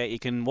don't forget, you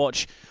can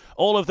watch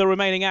all of the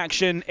remaining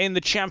action in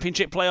the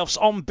Championship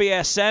playoffs on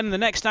BSN. The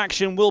next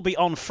action will be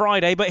on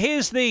Friday. But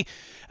here's the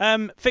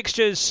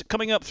fixtures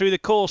coming up through the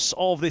course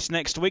of this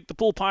next week. The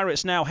Poole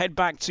Pirates now head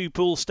back to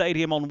Poole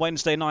Stadium on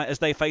Wednesday night as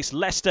they face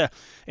Leicester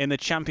in the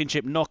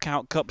Championship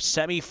Knockout Cup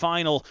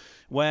semi-final,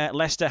 where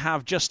Leicester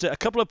have just a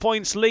couple of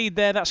points lead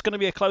there. That's going to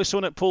be a close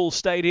one at Poole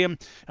Stadium.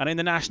 And in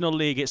the National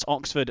League, it's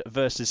Oxford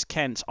versus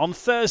Kent. On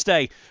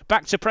Thursday,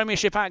 back to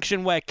Premiership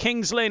action where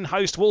Kings Lynn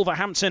host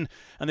Wolverhampton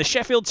and the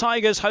Sheffield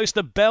Tigers host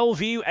the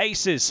Bellevue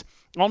Aces.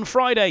 On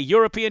Friday,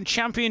 European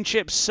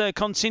Championships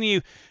continue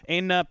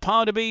in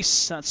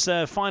Pardubice.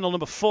 That's final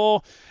number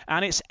 4.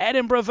 And it's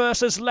Edinburgh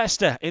versus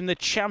Leicester in the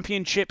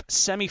Championship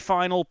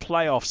semi-final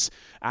playoffs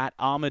at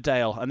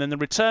Armadale. And then the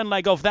return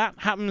leg of that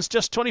happens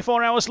just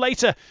 24 hours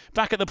later,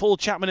 back at the Paul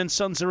Chapman &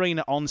 Sons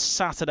Arena on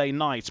Saturday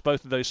night.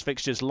 Both of those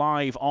fixtures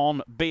live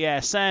on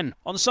BSN.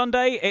 On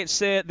Sunday, it's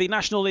the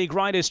National League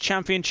Riders'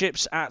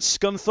 Championships at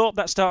Scunthorpe.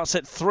 That starts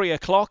at 3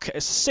 o'clock.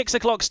 It's a 6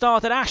 o'clock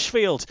start at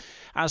Ashfield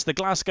as the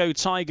Glasgow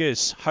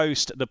Tigers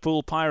host the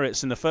Poole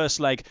Pirates in the first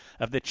leg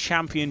of the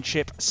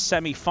Championship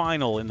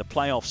semi-final in the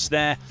playoffs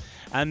there.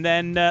 And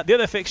then the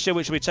other fixture,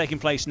 which will be taking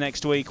place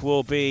next week,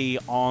 will be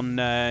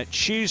on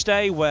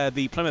Tuesday, where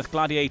the Plymouth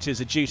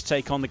Gladiators are due to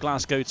take on the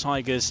Glasgow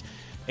Tigers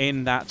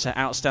in that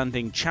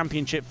outstanding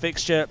championship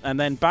fixture. And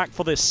then back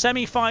for the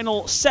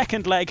semi-final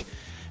second leg,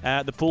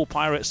 the Poole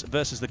Pirates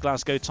versus the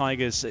Glasgow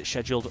Tigers,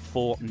 scheduled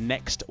for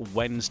next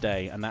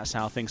Wednesday. And that's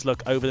how things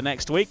look over the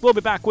next week. We'll be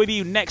back with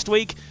you next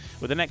week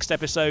with the next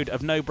episode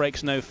of No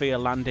Brakes, No Fear,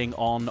 landing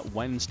on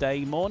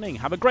Wednesday morning.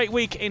 Have a great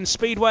week in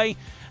Speedway,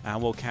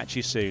 and we'll catch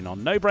you soon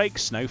on No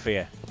Brakes, No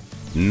Fear.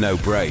 No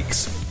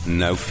Brakes,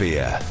 No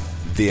Fear,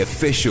 the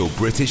official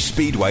British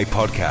Speedway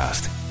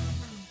podcast.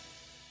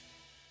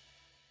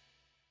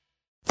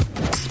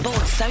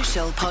 Sports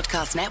Social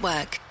Podcast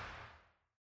Network.